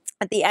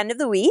 At the end of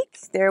the week,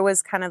 there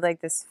was kind of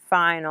like this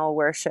final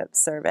worship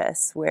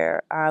service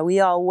where we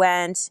all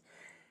went.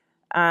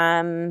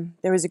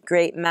 There was a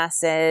great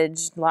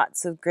message,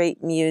 lots of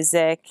great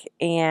music,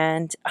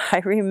 and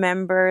I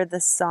remember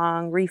the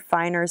song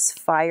Refiner's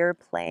Fire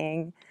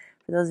playing.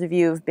 For those of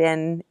you who've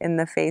been in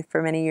the faith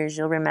for many years,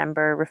 you'll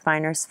remember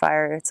Refiner's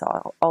Fire. It's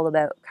all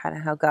about kind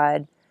of how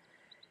God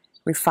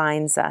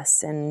refines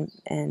us and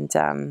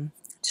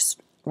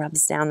just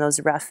rubs down those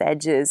rough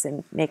edges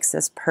and makes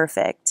us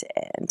perfect,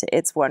 and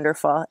it's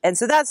wonderful. And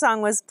so that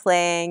song was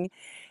playing,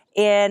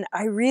 and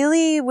I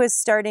really was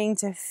starting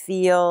to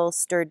feel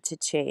stirred to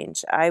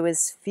change. I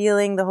was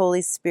feeling the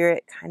Holy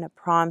Spirit kind of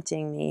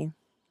prompting me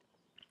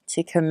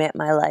to commit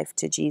my life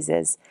to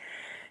Jesus,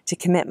 to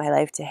commit my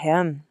life to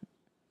Him.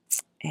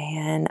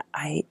 And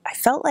I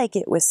felt like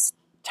it was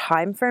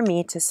time for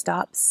me to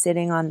stop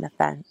sitting on the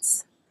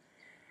fence.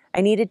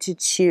 I needed to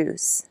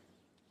choose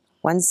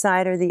one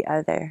side or the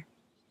other.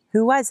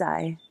 Who was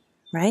I,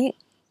 right?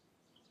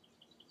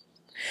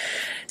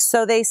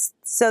 So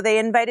they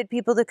invited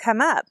people to come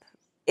up.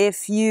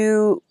 If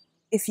you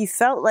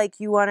felt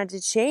like you wanted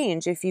to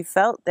change, if you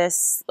felt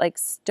this like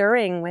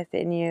stirring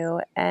within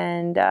you,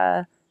 and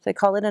so I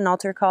call it an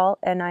altar call,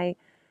 and I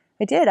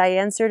did. I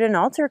answered an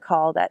altar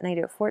call that night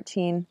at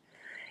 14,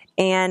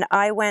 and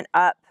I went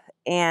up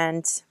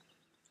and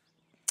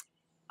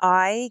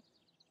I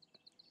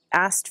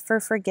asked for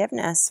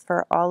forgiveness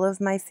for all of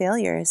my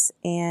failures,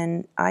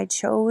 and I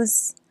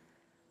chose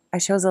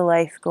a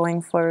life going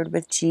forward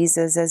with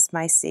Jesus as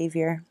my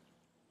Savior.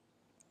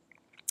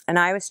 And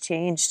I was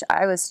changed.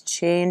 I was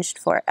changed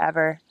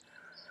forever.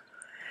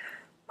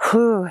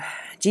 Whew.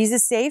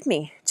 Jesus saved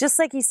me, just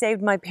like He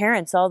saved my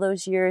parents all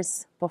those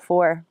years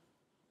before.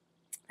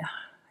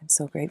 I'm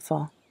so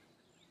grateful.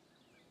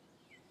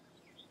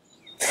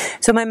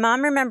 So my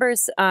mom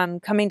remembers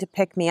coming to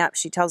pick me up.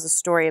 She tells a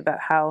story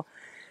about how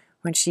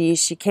when she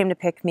came to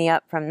pick me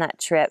up from that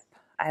trip,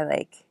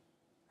 I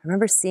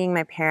remember seeing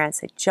my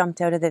parents. I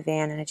jumped out of the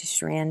van and I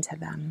just ran to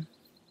them.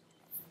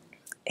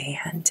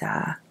 And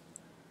I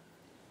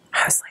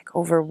was like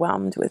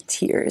overwhelmed with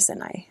tears,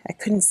 and I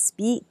couldn't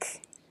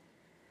speak.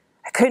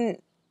 I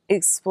couldn't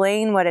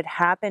explain what had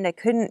happened. I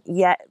couldn't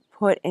yet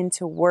put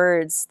into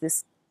words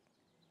this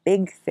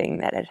big thing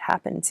that had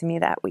happened to me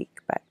that week.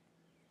 But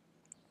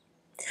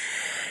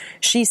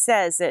she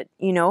says that,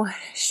 you know,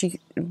 she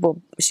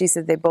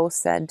said they both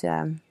said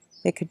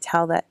they could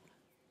tell that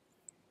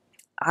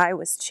I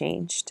was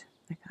changed,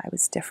 like I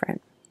was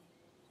different.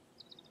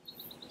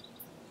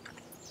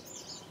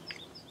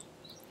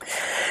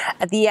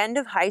 At the end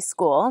of high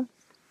school,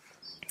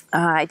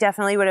 I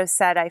definitely would have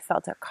said I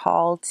felt a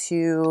call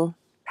to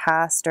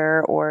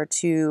pastor or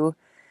to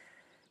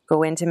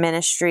go into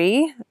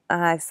ministry.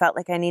 I felt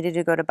like I needed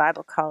to go to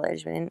Bible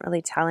college, but I didn't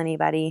really tell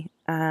anybody.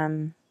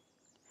 I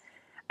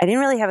didn't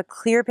really have a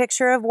clear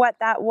picture of what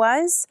that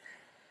was,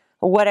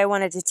 what I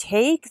wanted to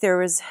take. There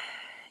was,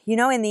 you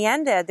know, in the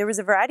end, there was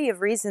a variety of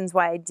reasons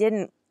why I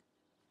didn't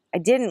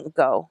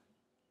go.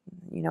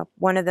 You know,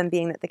 one of them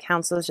being that the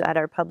counselors at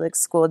our public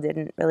school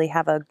didn't really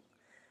have a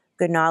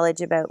good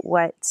knowledge about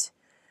what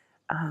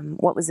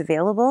was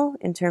available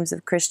in terms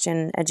of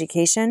Christian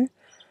education.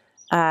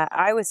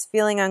 I was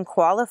feeling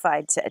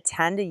unqualified to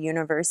attend a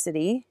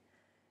university.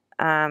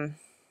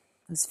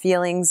 Those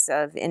feelings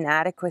of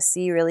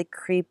inadequacy really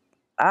creep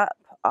up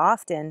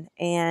often.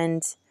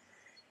 And,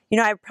 you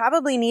know, I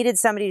probably needed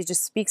somebody to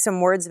just speak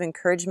some words of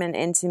encouragement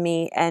into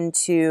me and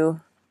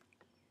to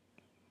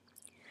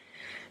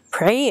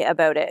pray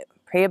about it,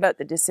 pray about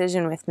the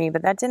decision with me,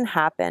 but that didn't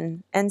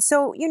happen. And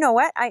so, you know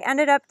what? I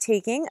ended up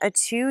taking a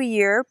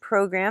 2-year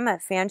program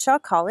at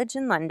Fanshawe College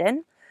in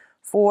London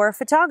for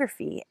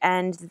photography.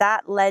 And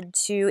that led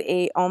to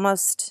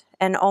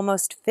an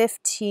almost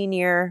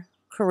 15-year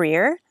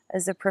career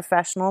as a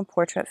professional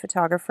portrait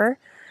photographer.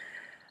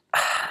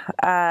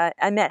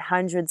 I met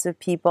hundreds of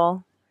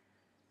people,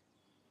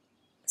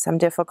 some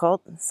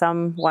difficult,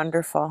 some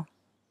wonderful.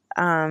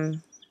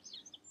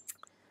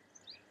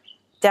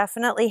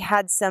 Definitely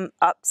had some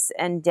ups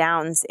and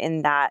downs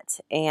in that,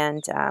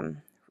 and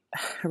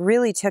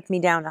really took me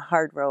down a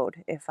hard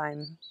road, if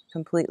I'm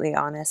completely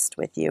honest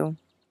with you.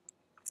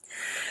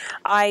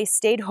 I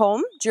stayed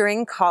home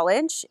during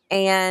college,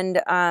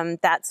 and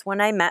that's when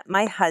I met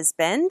my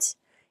husband,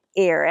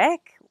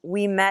 Eric.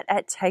 We met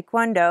at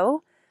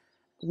Taekwondo.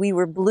 We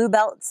were blue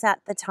belts at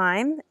the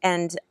time,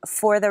 and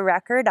for the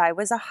record, I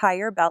was a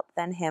higher belt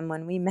than him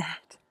when we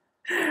met.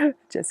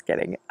 Just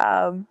kidding.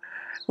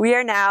 We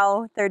are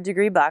now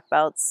third-degree black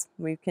belts.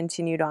 We've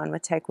continued on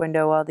with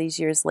Taekwondo all these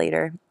years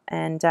later.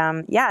 And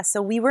yeah,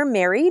 so we were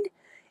married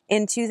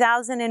in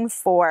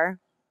 2004.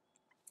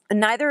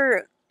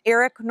 Neither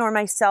Eric nor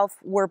myself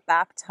were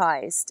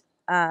baptized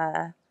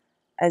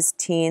as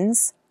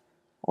teens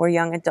or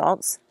young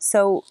adults.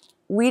 So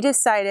we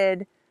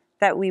decided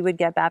that we would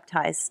get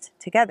baptized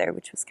together,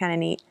 which was kind of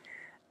neat.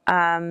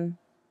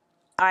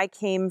 I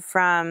came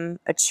from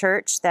a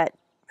church that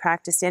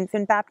practiced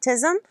infant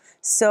baptism,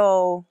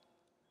 so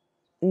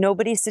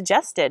nobody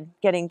suggested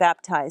getting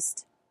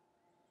baptized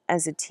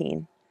as a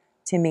teen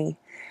to me.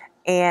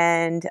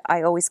 And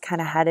I always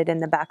kind of had it in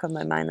the back of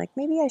my mind, like,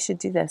 maybe I should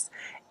do this.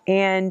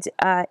 And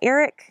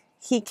Eric,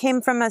 he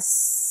came from a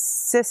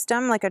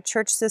system, like a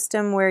church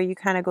system, where you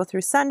kind of go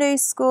through Sunday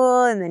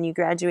school and then you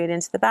graduate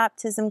into the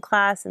baptism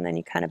class and then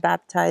you kind of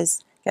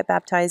get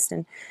baptized.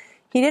 And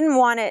he didn't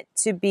want it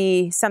to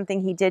be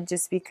something he did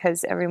just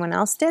because everyone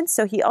else did.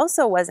 So he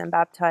also wasn't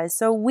baptized.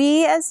 So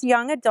we as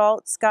young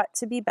adults got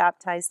to be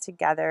baptized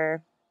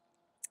together,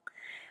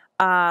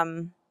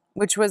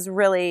 which was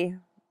really,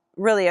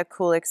 really a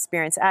cool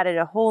experience. Added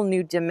a whole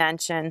new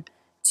dimension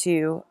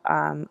to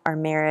our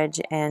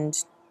marriage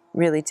and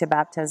really to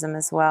baptism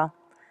as well.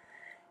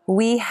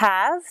 We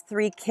have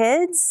 3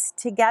 kids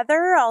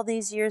together all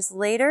these years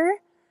later.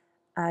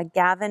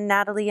 Gavin,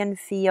 Natalie, and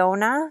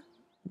Fiona.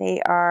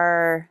 They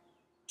are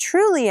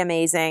truly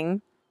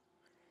amazing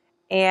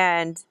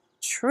and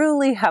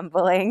truly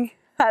humbling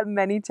at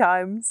many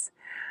times.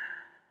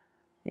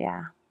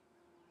 Yeah.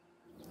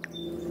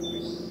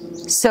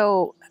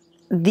 So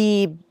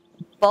the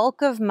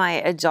bulk of my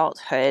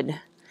adulthood,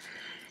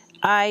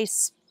 I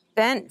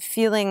spent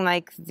feeling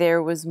like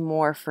there was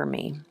more for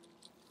me.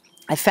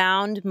 I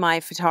found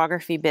my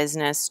photography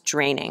business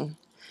draining.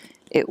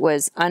 It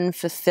was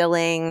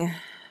unfulfilling.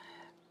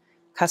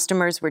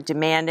 Customers were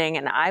demanding,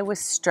 and I was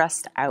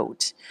stressed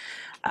out.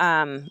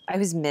 I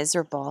was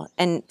miserable.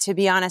 And to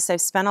be honest,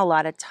 I've spent a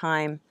lot of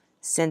time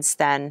since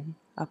then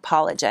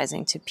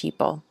apologizing to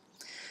people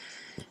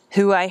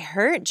who I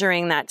hurt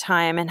during that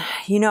time. And,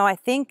 you know, I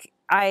think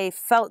I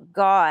felt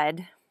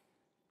God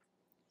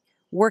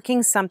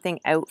working something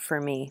out for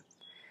me,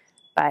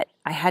 but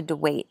I had to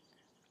wait.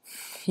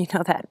 You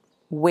know, that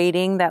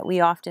waiting that we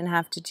often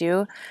have to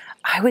do.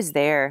 I was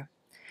there.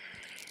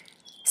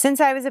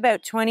 Since I was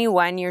about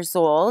 21 years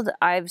old,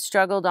 I've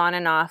struggled on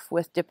and off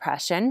with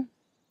depression.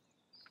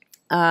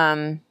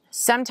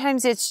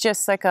 Sometimes it's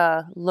just like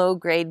a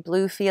low-grade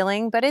blue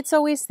feeling, but it's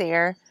always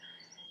there.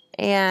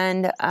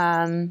 And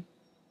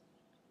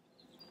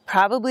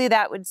probably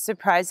that would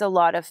surprise a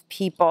lot of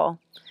people.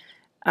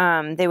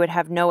 They would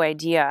have no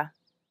idea.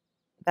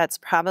 That's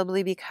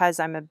probably because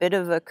I'm a bit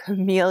of a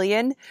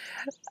chameleon.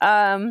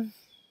 I'm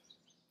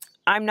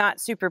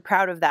not super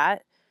proud of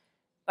that,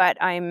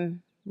 but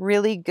I'm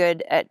really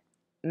good at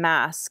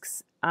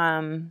masks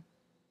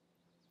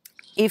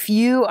If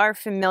you are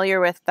familiar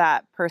with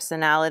that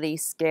personality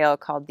scale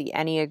called the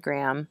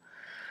Enneagram,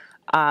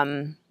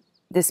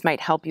 this might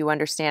help you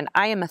understand.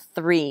 I am a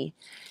 3.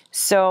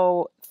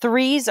 So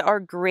 3s are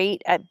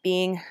great at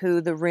being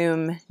who the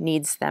room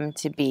needs them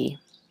to be.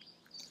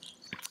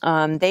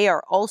 They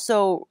are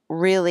also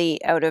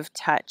really out of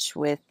touch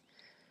with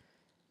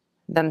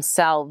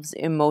themselves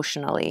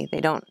emotionally.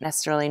 They don't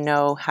necessarily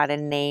know how to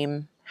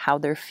name how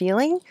they're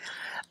feeling.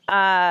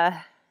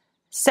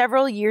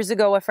 Several years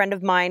ago, a friend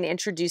of mine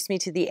introduced me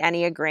to the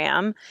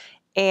Enneagram,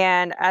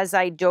 and as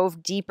I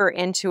dove deeper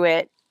into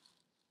it,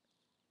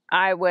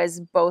 I was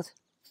both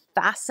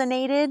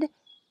fascinated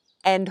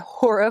and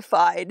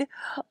horrified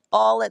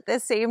all at the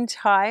same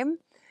time.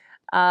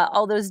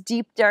 All those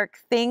deep, dark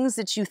things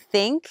that you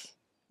think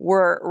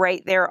were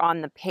right there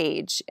on the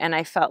page, and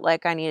I felt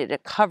like I needed to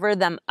cover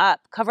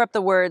up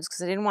the words,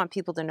 because I didn't want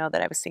people to know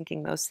that I was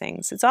thinking those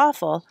things. It's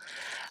awful.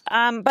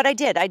 But I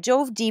did. I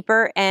dove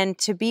deeper, and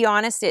to be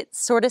honest, it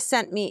sort of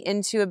sent me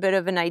into a bit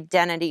of an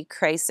identity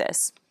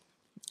crisis.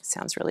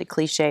 Sounds really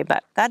cliche,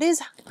 but that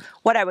is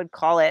what I would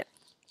call it.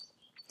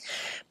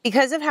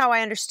 Because of how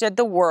I understood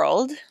the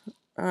world,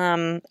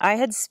 I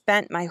had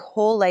spent my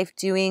whole life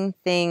doing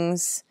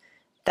things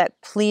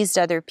that pleased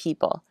other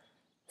people.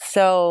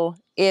 So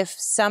if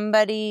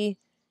somebody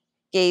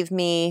gave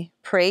me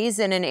praise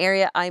in an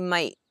area, I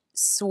might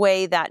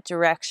sway that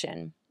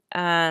direction.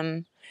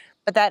 But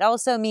that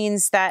also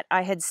means that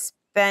I had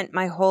spent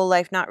my whole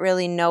life not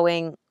really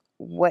knowing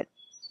what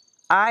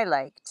I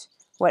liked,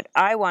 what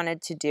I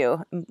wanted to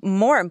do.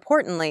 More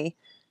importantly,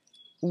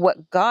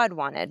 what God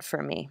wanted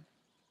for me.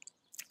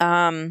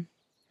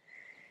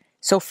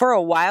 So for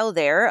a while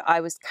there,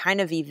 I was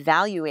kind of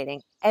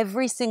evaluating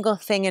every single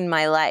thing in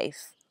my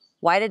life.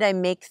 Why did I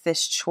make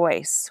this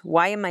choice?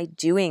 Why am I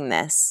doing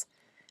this?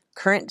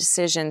 Current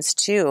decisions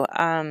too.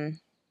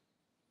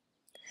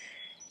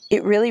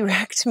 It really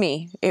wrecked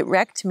me. It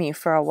wrecked me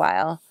for a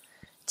while,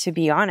 to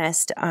be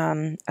honest.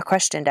 I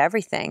questioned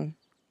everything.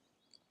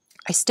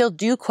 I still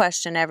do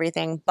question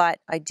everything, but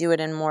I do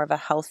it in more of a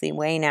healthy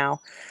way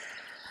now.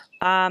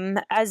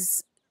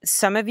 As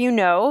some of you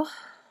know,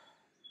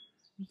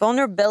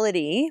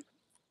 vulnerability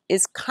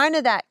is kind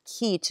of that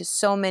key to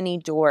so many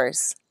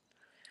doors.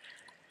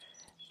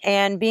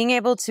 And being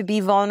able to be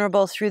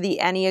vulnerable through the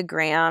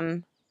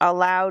Enneagram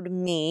allowed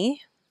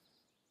me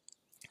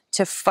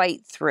to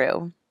fight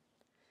through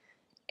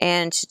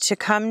and to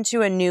come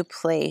to a new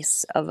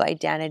place of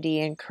identity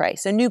in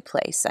Christ, a new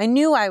place. I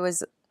knew I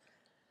was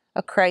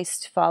a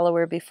Christ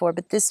follower before,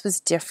 but this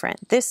was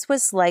different. This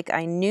was like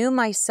I knew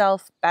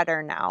myself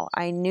better now.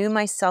 I knew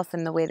myself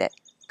in the way that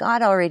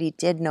God already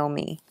did know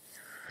me.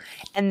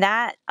 And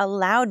that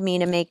allowed me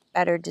to make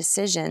better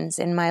decisions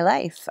in my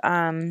life.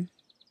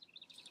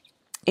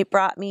 It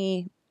brought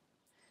me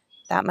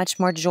that much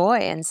more joy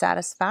and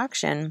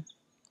satisfaction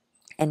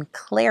and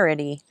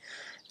clarity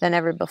than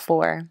ever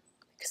before,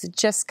 because it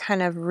just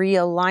kind of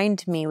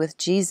realigned me with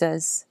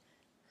Jesus.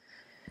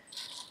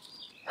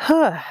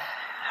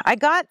 I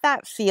got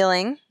that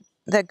feeling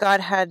that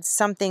God had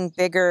something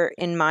bigger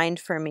in mind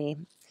for me,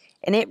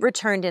 and it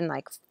returned in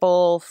like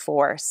full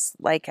force,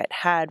 like it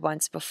had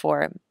once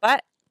before.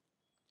 But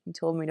He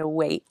told me to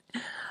wait.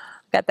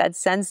 Got that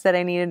sense that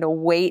I needed to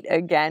wait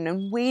again,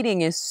 and waiting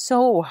is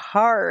so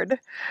hard.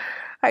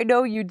 I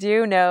know you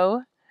do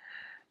know.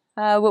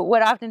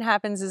 What often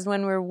happens is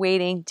when we're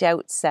waiting,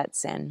 doubt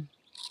sets in.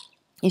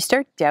 You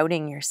start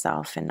doubting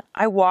yourself, and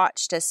I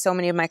watched as so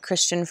many of my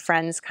Christian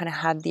friends kind of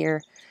had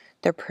their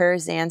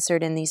prayers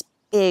answered in these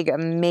big,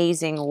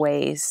 amazing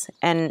ways,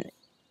 and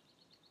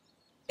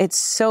it's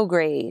so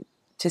great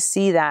to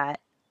see that.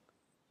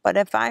 But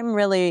if I'm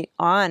really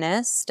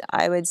honest,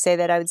 I would say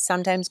that I would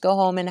sometimes go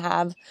home and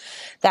have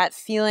that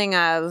feeling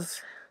of,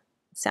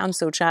 it sounds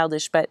so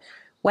childish, but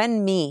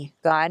when me,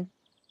 God?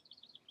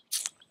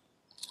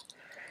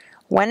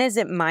 When is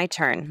it my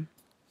turn?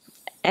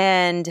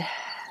 And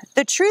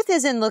the truth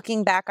is, in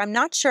looking back, I'm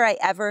not sure I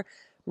ever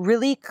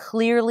really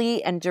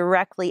clearly and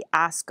directly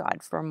asked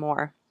God for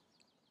more.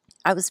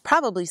 I was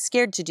probably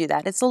scared to do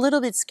that. It's a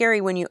little bit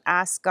scary when you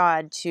ask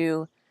God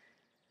to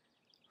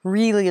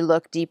really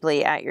look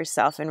deeply at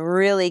yourself and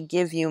really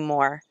give you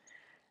more.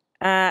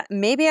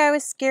 Maybe I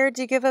was scared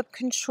to give up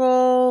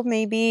control.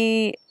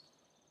 Maybe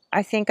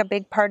I think a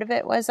big part of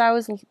it was I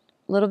was a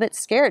little bit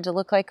scared to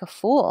look like a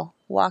fool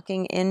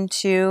walking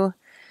into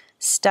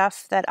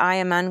stuff that I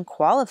am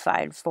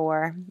unqualified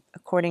for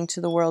according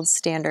to the world's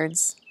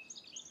standards.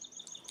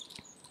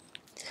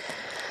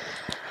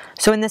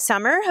 So in the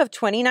summer of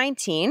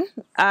 2019,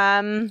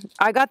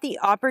 I got the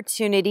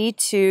opportunity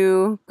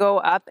to go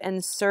up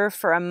and serve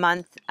for a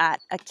month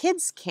at a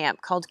kids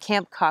camp called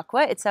Camp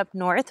Kakwa. It's up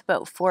north,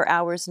 about 4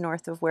 hours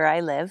north of where I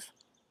live.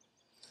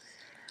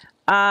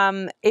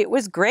 It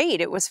was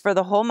great. It was for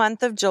the whole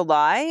month of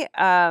July.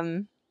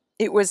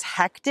 It was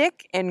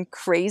hectic and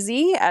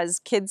crazy, as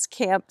kids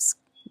camps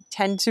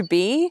tend to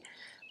be,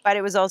 but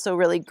it was also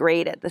really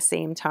great at the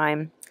same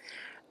time.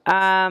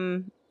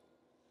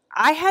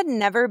 I had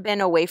never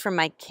been away from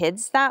my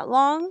kids that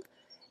long,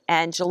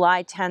 And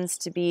July tends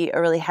to be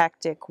a really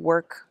hectic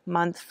work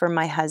month for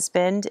my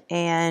husband.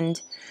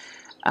 And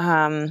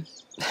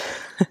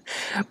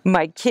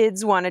my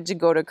kids wanted to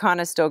go to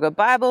Conestoga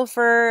Bible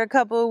for a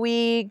couple of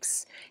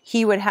weeks.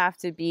 He would have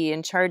to be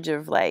in charge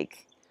of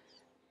like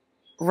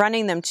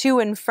running them to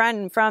and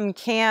from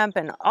camp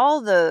and all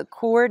the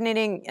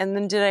coordinating. And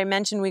then did I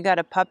mention we got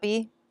a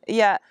puppy?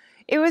 Yeah,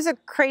 it was a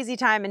crazy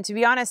time. And to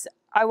be honest,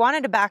 I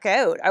wanted to back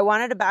out. I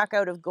wanted to back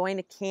out of going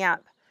to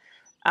camp.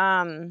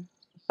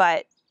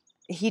 But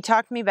he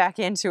talked me back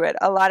into it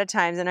a lot of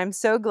times. And I'm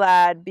so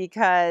glad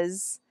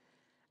because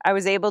I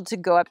was able to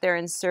go up there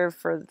and serve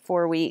for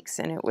 4 weeks,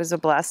 and it was a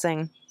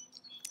blessing.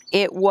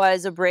 It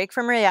was a break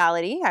from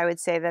reality. I would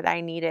say that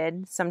I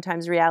needed.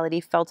 Sometimes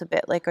reality felt a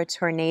bit like a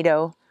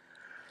tornado.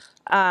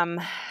 I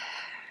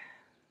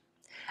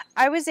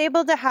was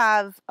able to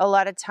have a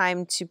lot of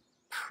time to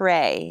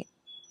pray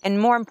and,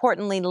 more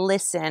importantly,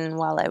 listen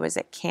while I was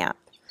at camp.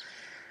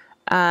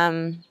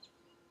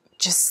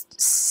 Just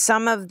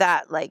some of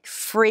that like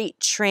freight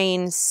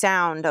train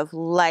sound of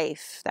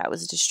life that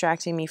was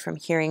distracting me from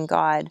hearing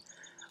God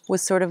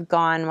was sort of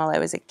gone while I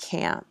was at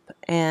camp.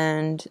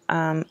 And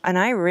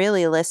I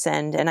really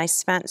listened, and I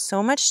spent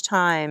so much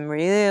time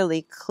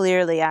really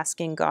clearly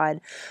asking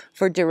God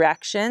for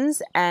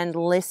directions and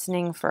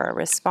listening for a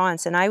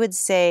response. And I would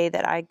say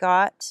that I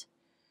got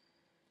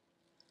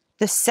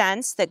the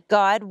sense that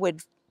God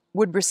would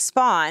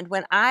respond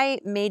when I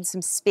made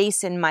some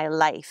space in my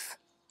life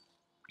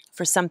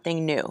for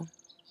something new.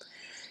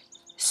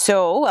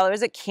 So while I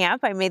was at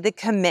camp, I made the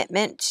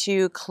commitment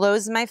to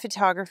close my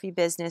photography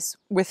business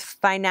with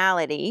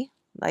finality,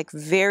 like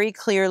very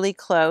clearly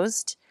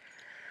closed,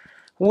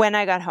 when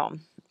I got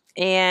home.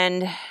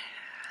 And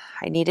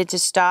I needed to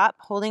stop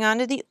holding on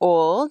to the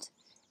old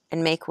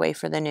and make way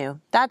for the new.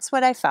 That's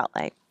what I felt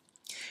like.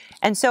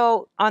 And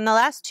so on the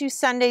last 2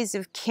 Sundays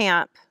of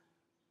camp,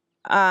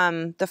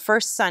 the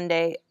first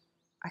Sunday,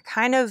 I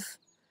kind of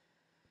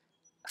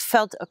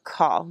felt a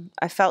call.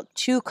 I felt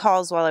 2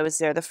 calls while I was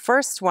there. The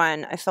first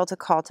one, I felt a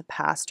call to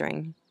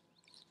pastoring.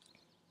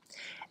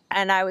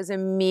 And I was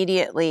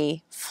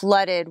immediately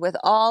flooded with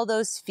all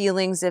those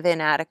feelings of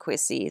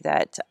inadequacy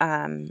that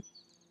I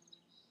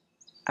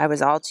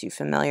was all too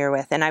familiar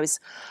with. And I was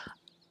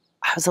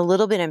a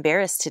little bit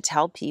embarrassed to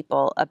tell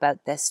people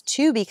about this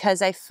too,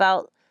 because I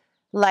felt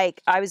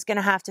like I was going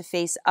to have to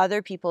face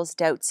other people's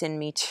doubts in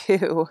me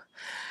too.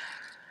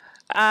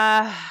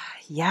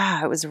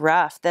 Yeah, it was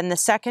rough. Then the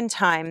second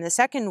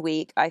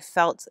week, I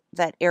felt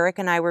that Eric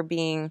and I were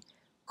being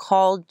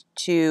called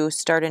to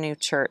start a new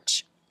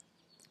church.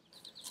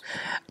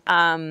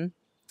 I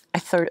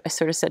sort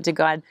of said to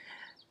God,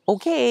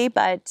 okay,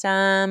 but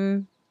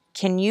can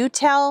you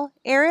tell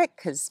Eric?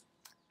 Because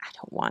I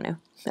don't want to.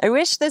 I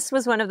wish this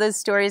was one of those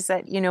stories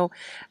that,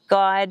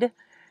 God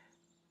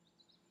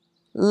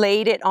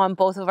laid it on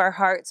both of our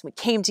hearts. We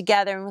came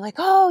together and we're like,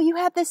 oh, you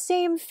had the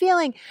same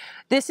feeling.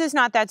 This is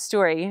not that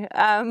story.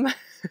 And,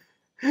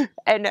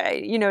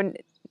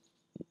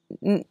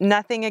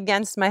 nothing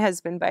against my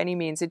husband by any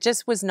means. It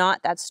just was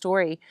not that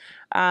story.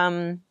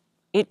 There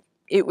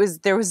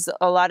was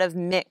a lot of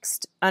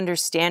mixed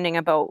understanding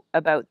about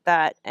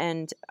that,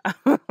 and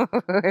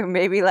it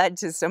maybe led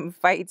to some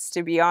fights,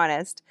 to be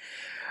honest.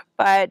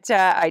 But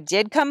I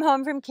did come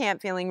home from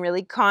camp feeling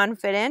really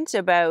confident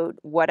about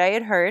what I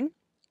had heard,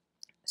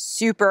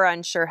 super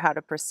unsure how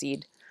to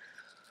proceed.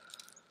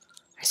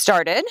 I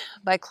started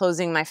by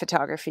closing my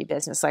photography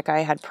business like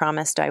I had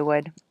promised I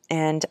would,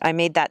 and I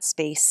made that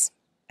space,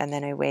 and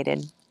then I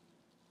waited.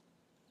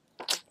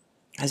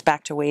 I was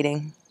back to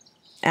waiting.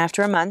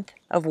 After a month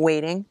of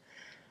waiting,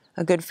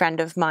 a good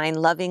friend of mine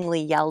lovingly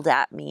yelled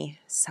at me.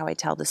 This is how I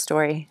tell the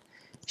story.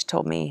 She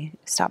told me,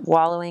 stop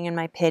wallowing in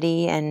my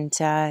pity, and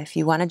if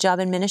you want a job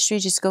in ministry,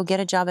 just go get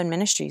a job in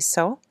ministry.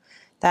 So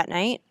that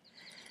night,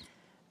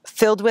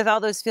 filled with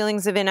all those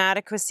feelings of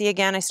inadequacy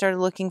again, I started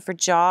looking for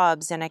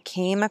jobs, and I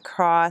came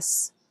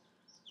across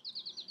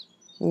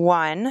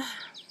one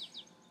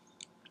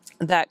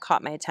that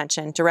caught my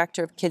attention,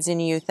 Director of Kids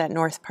and Youth at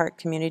North Park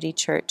Community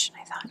Church.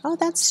 And I thought, oh,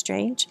 that's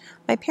strange.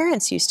 My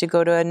parents used to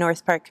go to a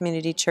North Park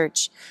Community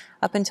Church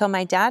up until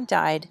my dad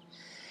died.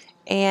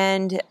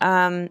 And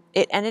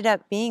it ended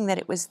up being that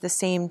it was the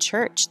same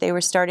church. They were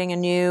starting a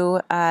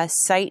new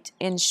site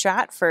in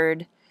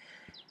Stratford.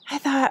 I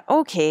thought,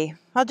 okay,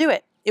 I'll do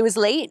it. It was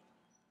late.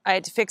 I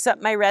had to fix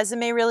up my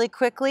resume really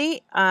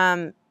quickly.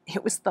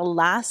 It was the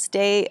last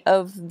day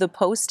of the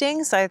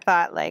posting, so I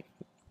thought,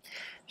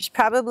 there's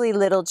probably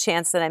little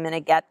chance that I'm going to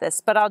get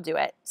this, but I'll do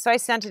it. So I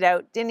sent it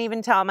out, didn't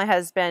even tell my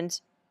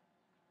husband.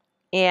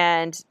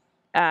 And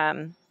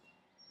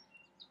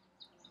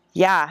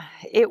yeah,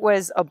 it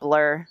was a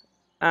blur.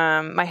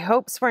 My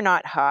hopes were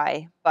not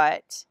high,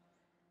 but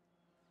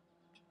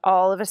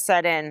all of a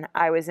sudden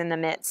I was in the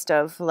midst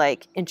of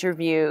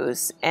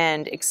interviews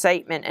and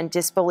excitement and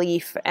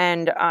disbelief.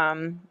 And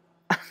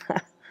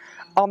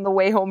on the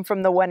way home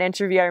from the one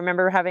interview, I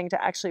remember having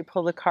to actually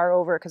pull the car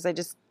over because I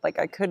just,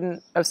 I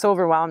was so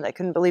overwhelmed. I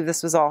couldn't believe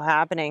this was all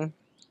happening.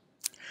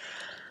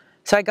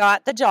 So I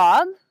got the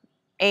job,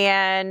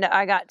 And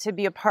I got to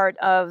be a part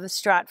of the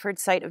Stratford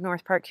site of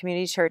North Park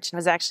Community Church, and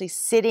was actually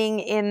sitting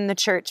in the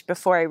church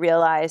before I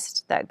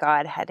realized that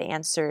God had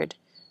answered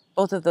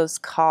both of those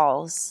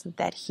calls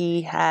that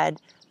he had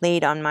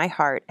laid on my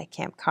heart at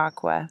Camp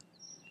Kakwa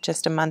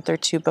just a month or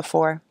two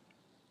before.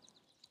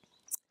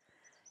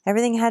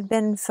 Everything had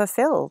been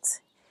fulfilled.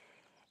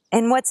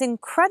 And what's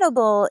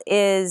incredible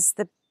is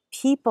the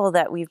people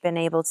that we've been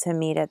able to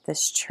meet at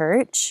this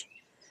church,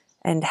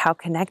 and how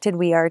connected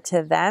we are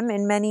to them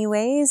in many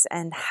ways,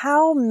 and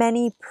how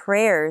many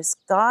prayers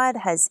God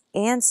has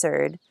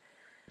answered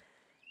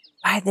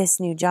by this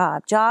new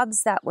job.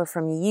 Prayers that were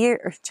from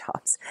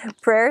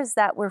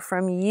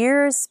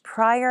years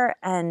prior,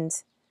 and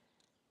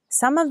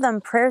some of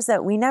them prayers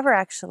that we never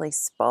actually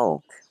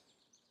spoke.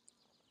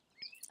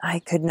 I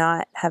could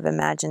not have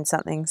imagined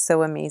something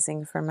so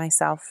amazing for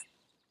myself.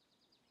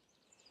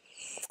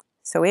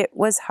 So it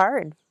was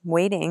hard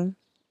waiting.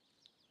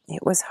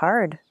 It was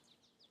hard.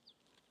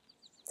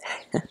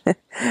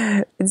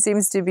 It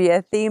seems to be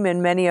a theme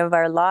in many of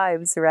our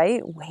lives,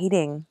 right?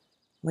 Waiting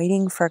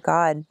for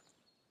God.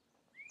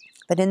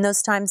 But in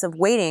those times of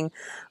waiting,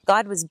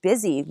 God was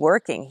busy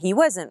working. He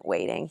wasn't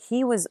waiting.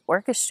 He was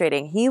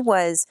orchestrating. He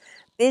was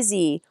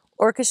busy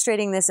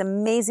orchestrating this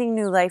amazing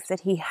new life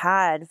that he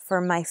had for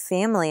my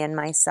family and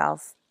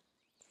myself.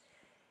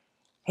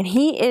 And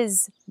he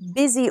is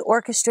busy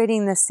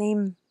orchestrating the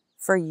same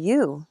for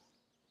you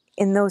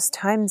in those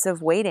times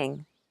of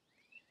waiting.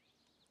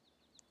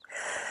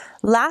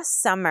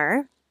 Last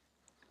summer,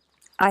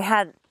 I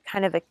had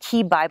kind of a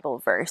key Bible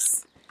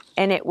verse,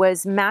 and it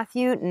was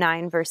Matthew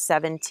 9, verse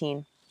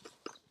 17.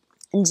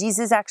 And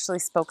Jesus actually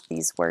spoke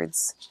these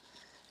words.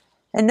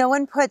 And no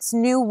one puts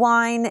new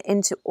wine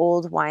into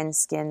old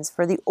wineskins,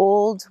 for the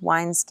old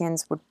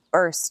wineskins would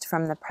burst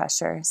from the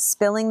pressure,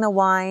 spilling the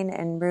wine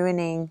and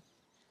ruining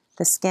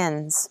the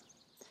skins.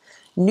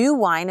 New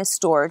wine is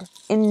stored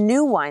in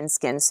new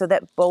wineskins so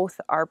that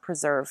both are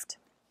preserved.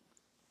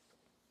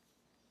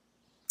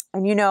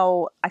 And you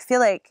know, I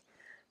feel like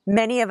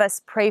many of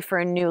us pray for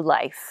a new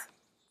life.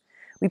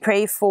 We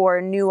pray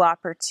for new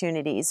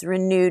opportunities,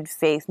 renewed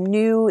faith,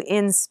 new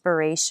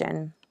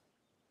inspiration.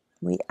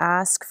 We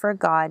ask for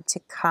God to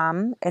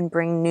come and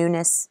bring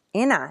newness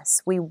in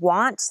us. We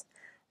want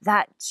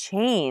that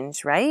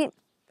change, right?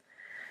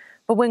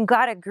 But when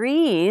God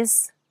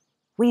agrees,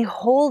 we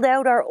hold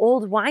out our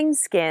old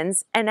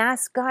wineskins and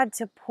ask God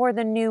to pour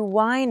the new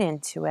wine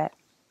into it.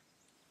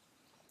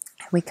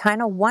 We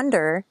kind of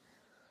wonder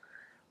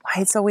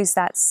why it's always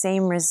that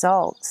same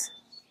result.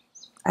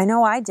 I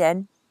know I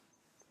did.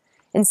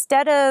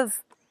 Instead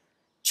of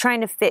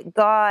trying to fit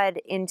God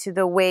into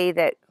the way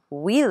that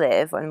we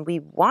live and we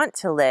want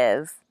to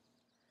live,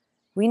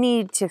 we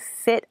need to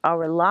fit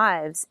our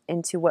lives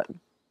into what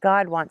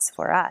God wants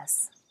for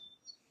us.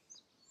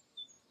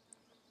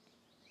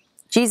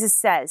 Jesus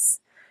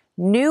says,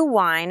 new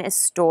wine is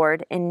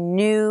stored in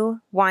new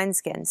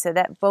wineskins so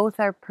that both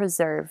are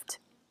preserved.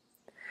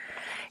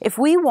 If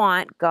we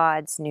want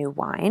God's new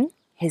wine,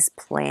 his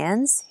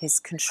plans, his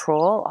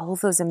control, all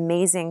of those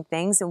amazing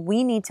things, and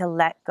we need to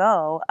let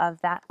go of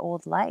that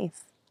old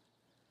life.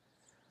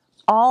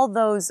 All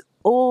those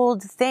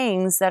old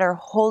things that are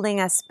holding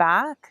us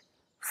back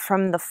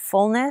from the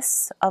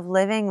fullness of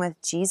living with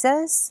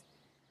Jesus,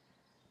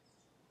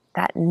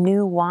 that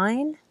new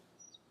wine,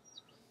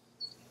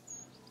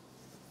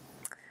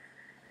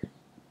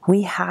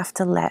 we have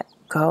to let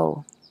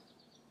go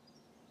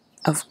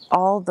of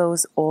all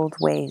those old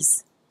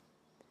ways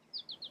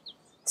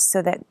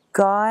so that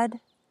God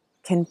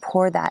can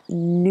pour that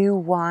new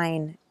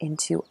wine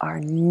into our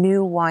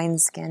new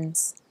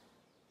wineskins.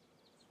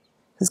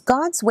 Because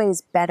God's way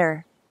is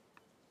better.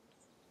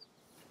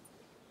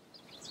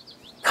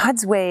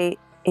 God's way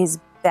is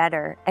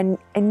better, and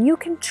you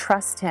can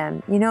trust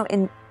him. You know,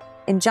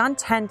 in John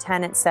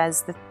 10:10 it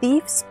says, the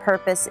thief's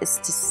purpose is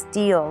to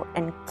steal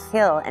and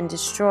kill and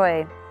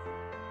destroy.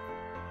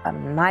 But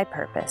my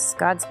purpose,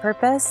 God's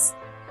purpose,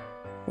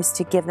 is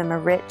to give them a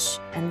rich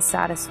and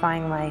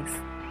satisfying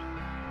life.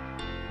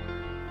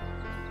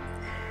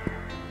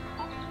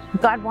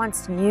 God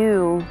wants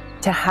you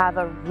to have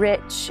a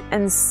rich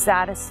and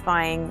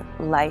satisfying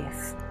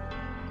life.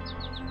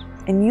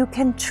 And you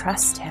can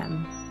trust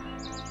him.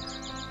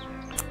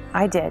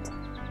 I did.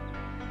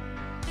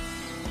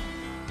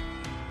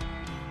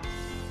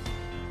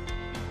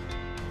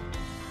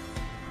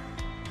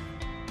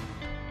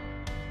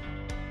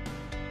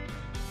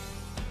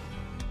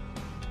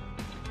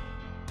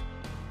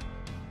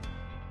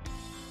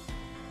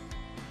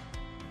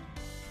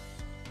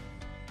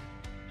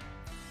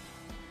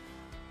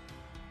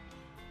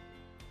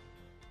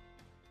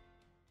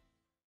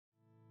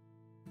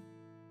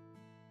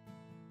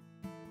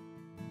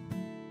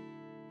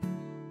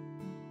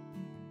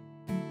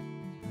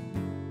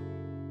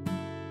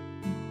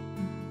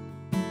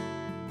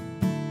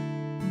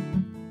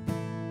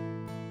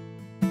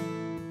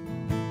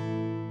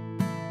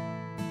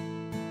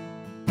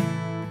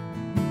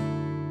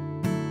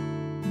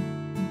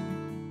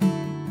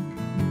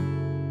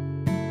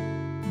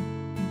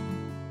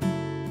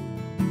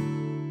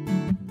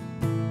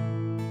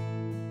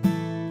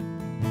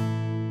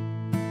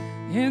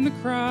 in the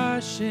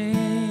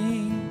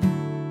crushing,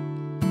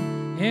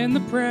 in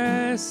the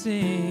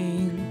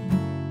pressing,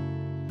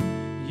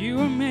 you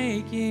are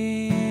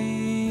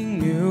making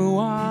new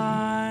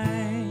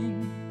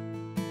wine.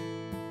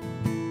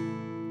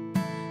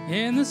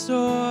 In the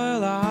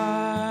soil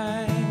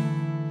I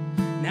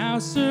now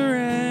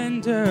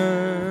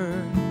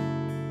surrender,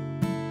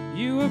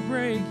 you are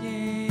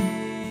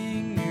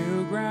breaking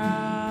new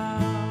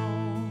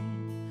ground.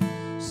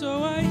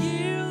 So I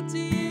yield to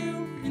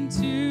you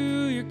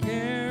into your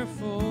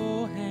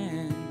careful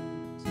hands.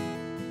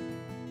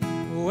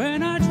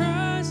 When I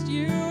trust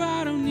you,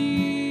 I don't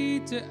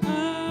need to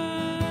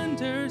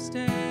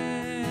understand.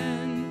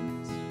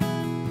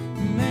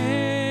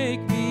 Make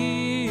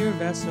me your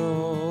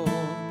vessel.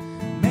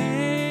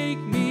 Make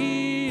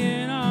me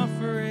an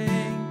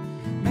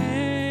offering.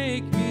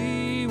 Make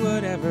me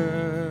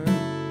whatever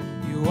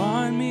you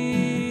want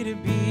me to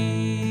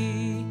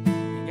be.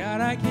 God,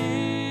 I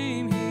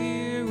came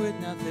here with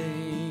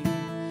nothing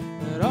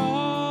but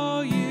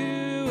all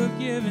you have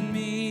given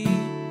me.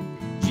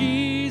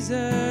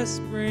 Jesus,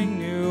 bring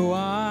new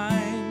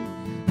wine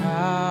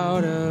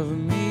out of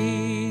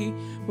me.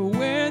 For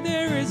where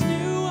there is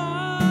new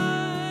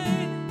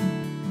wine,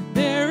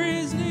 there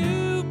is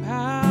new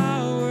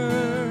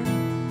power,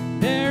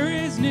 there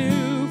is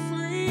new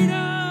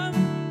freedom,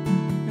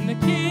 and the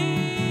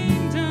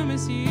kingdom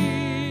is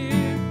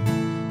here.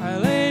 I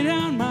lay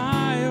down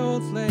my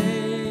old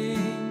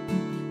flame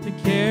to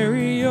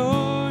carry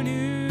your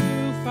new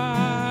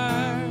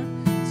fire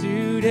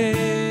today.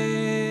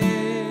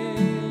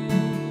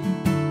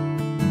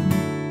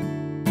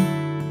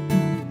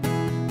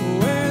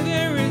 Where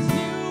there is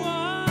new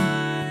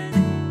wine,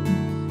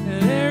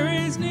 there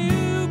is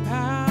new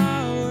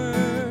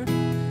power,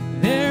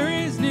 there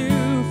is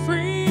new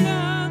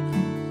freedom,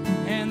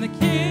 and the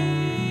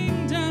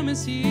kingdom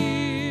is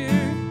here.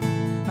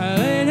 I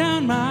lay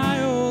down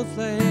my old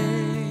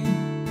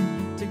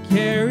flame to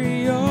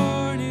carry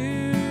your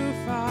new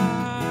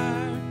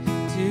fire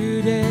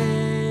today.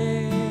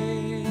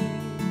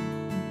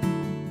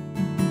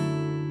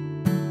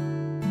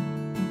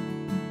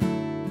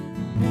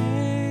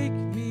 Make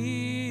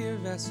me a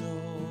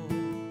vessel.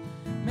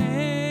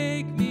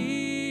 Make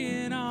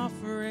me an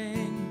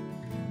offering.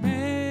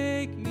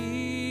 Make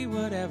me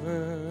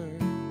whatever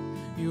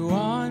you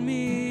want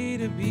me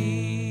to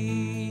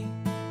be.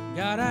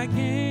 God, I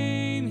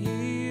came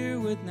here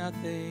with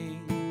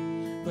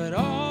nothing but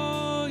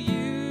all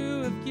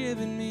you have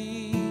given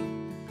me.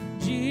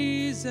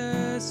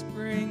 Jesus,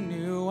 bring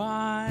new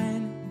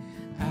wine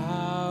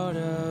out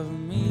of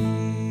me.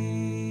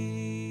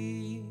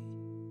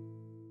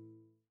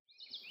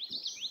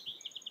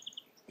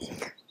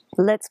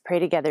 Let's pray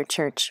together,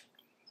 church.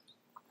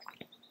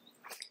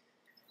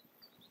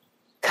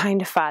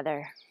 Kind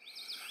Father,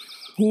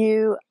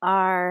 you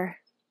are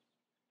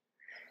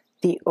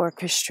the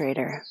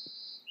orchestrator,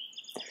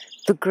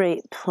 the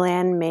great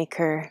plan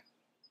maker,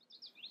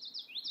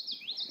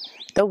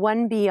 the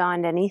one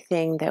beyond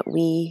anything that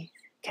we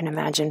can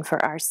imagine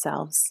for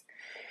ourselves.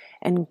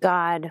 And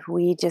God,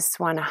 we just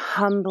want to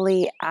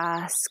humbly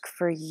ask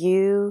for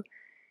you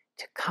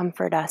to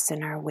comfort us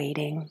in our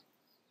waiting.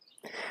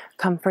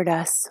 Comfort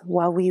us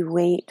while we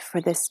wait for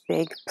this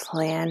big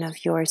plan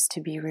of yours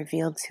to be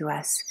revealed to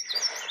us.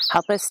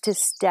 Help us to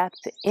step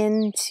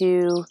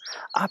into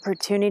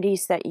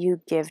opportunities that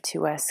you give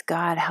to us.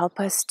 God, help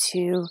us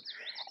to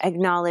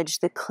acknowledge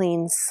the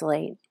clean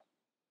slate.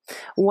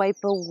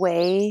 Wipe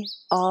away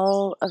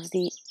all of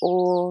the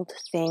old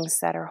things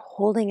that are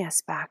holding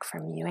us back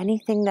from you.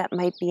 Anything that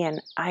might be an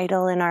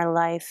idol in our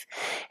life.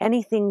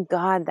 Anything,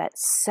 God, that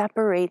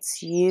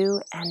separates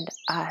you and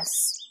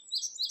us.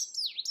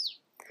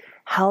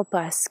 Help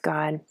us,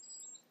 God,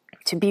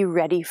 to be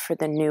ready for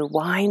the new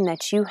wine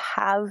that you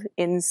have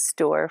in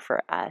store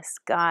for us.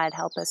 God,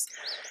 help us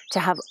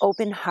to have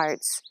open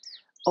hearts,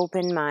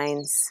 open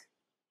minds,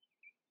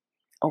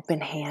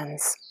 open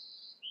hands.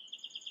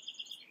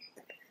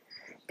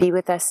 Be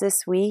with us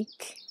this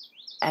week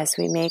as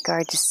we make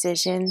our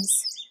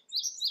decisions.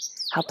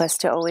 Help us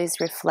to always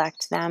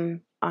reflect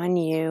them on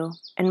you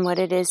and what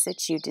it is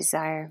that you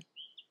desire.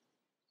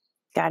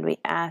 God, we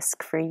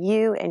ask for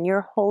you and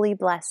your holy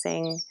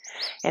blessing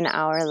in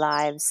our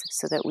lives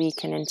so that we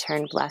can in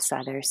turn bless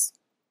others.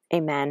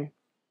 Amen.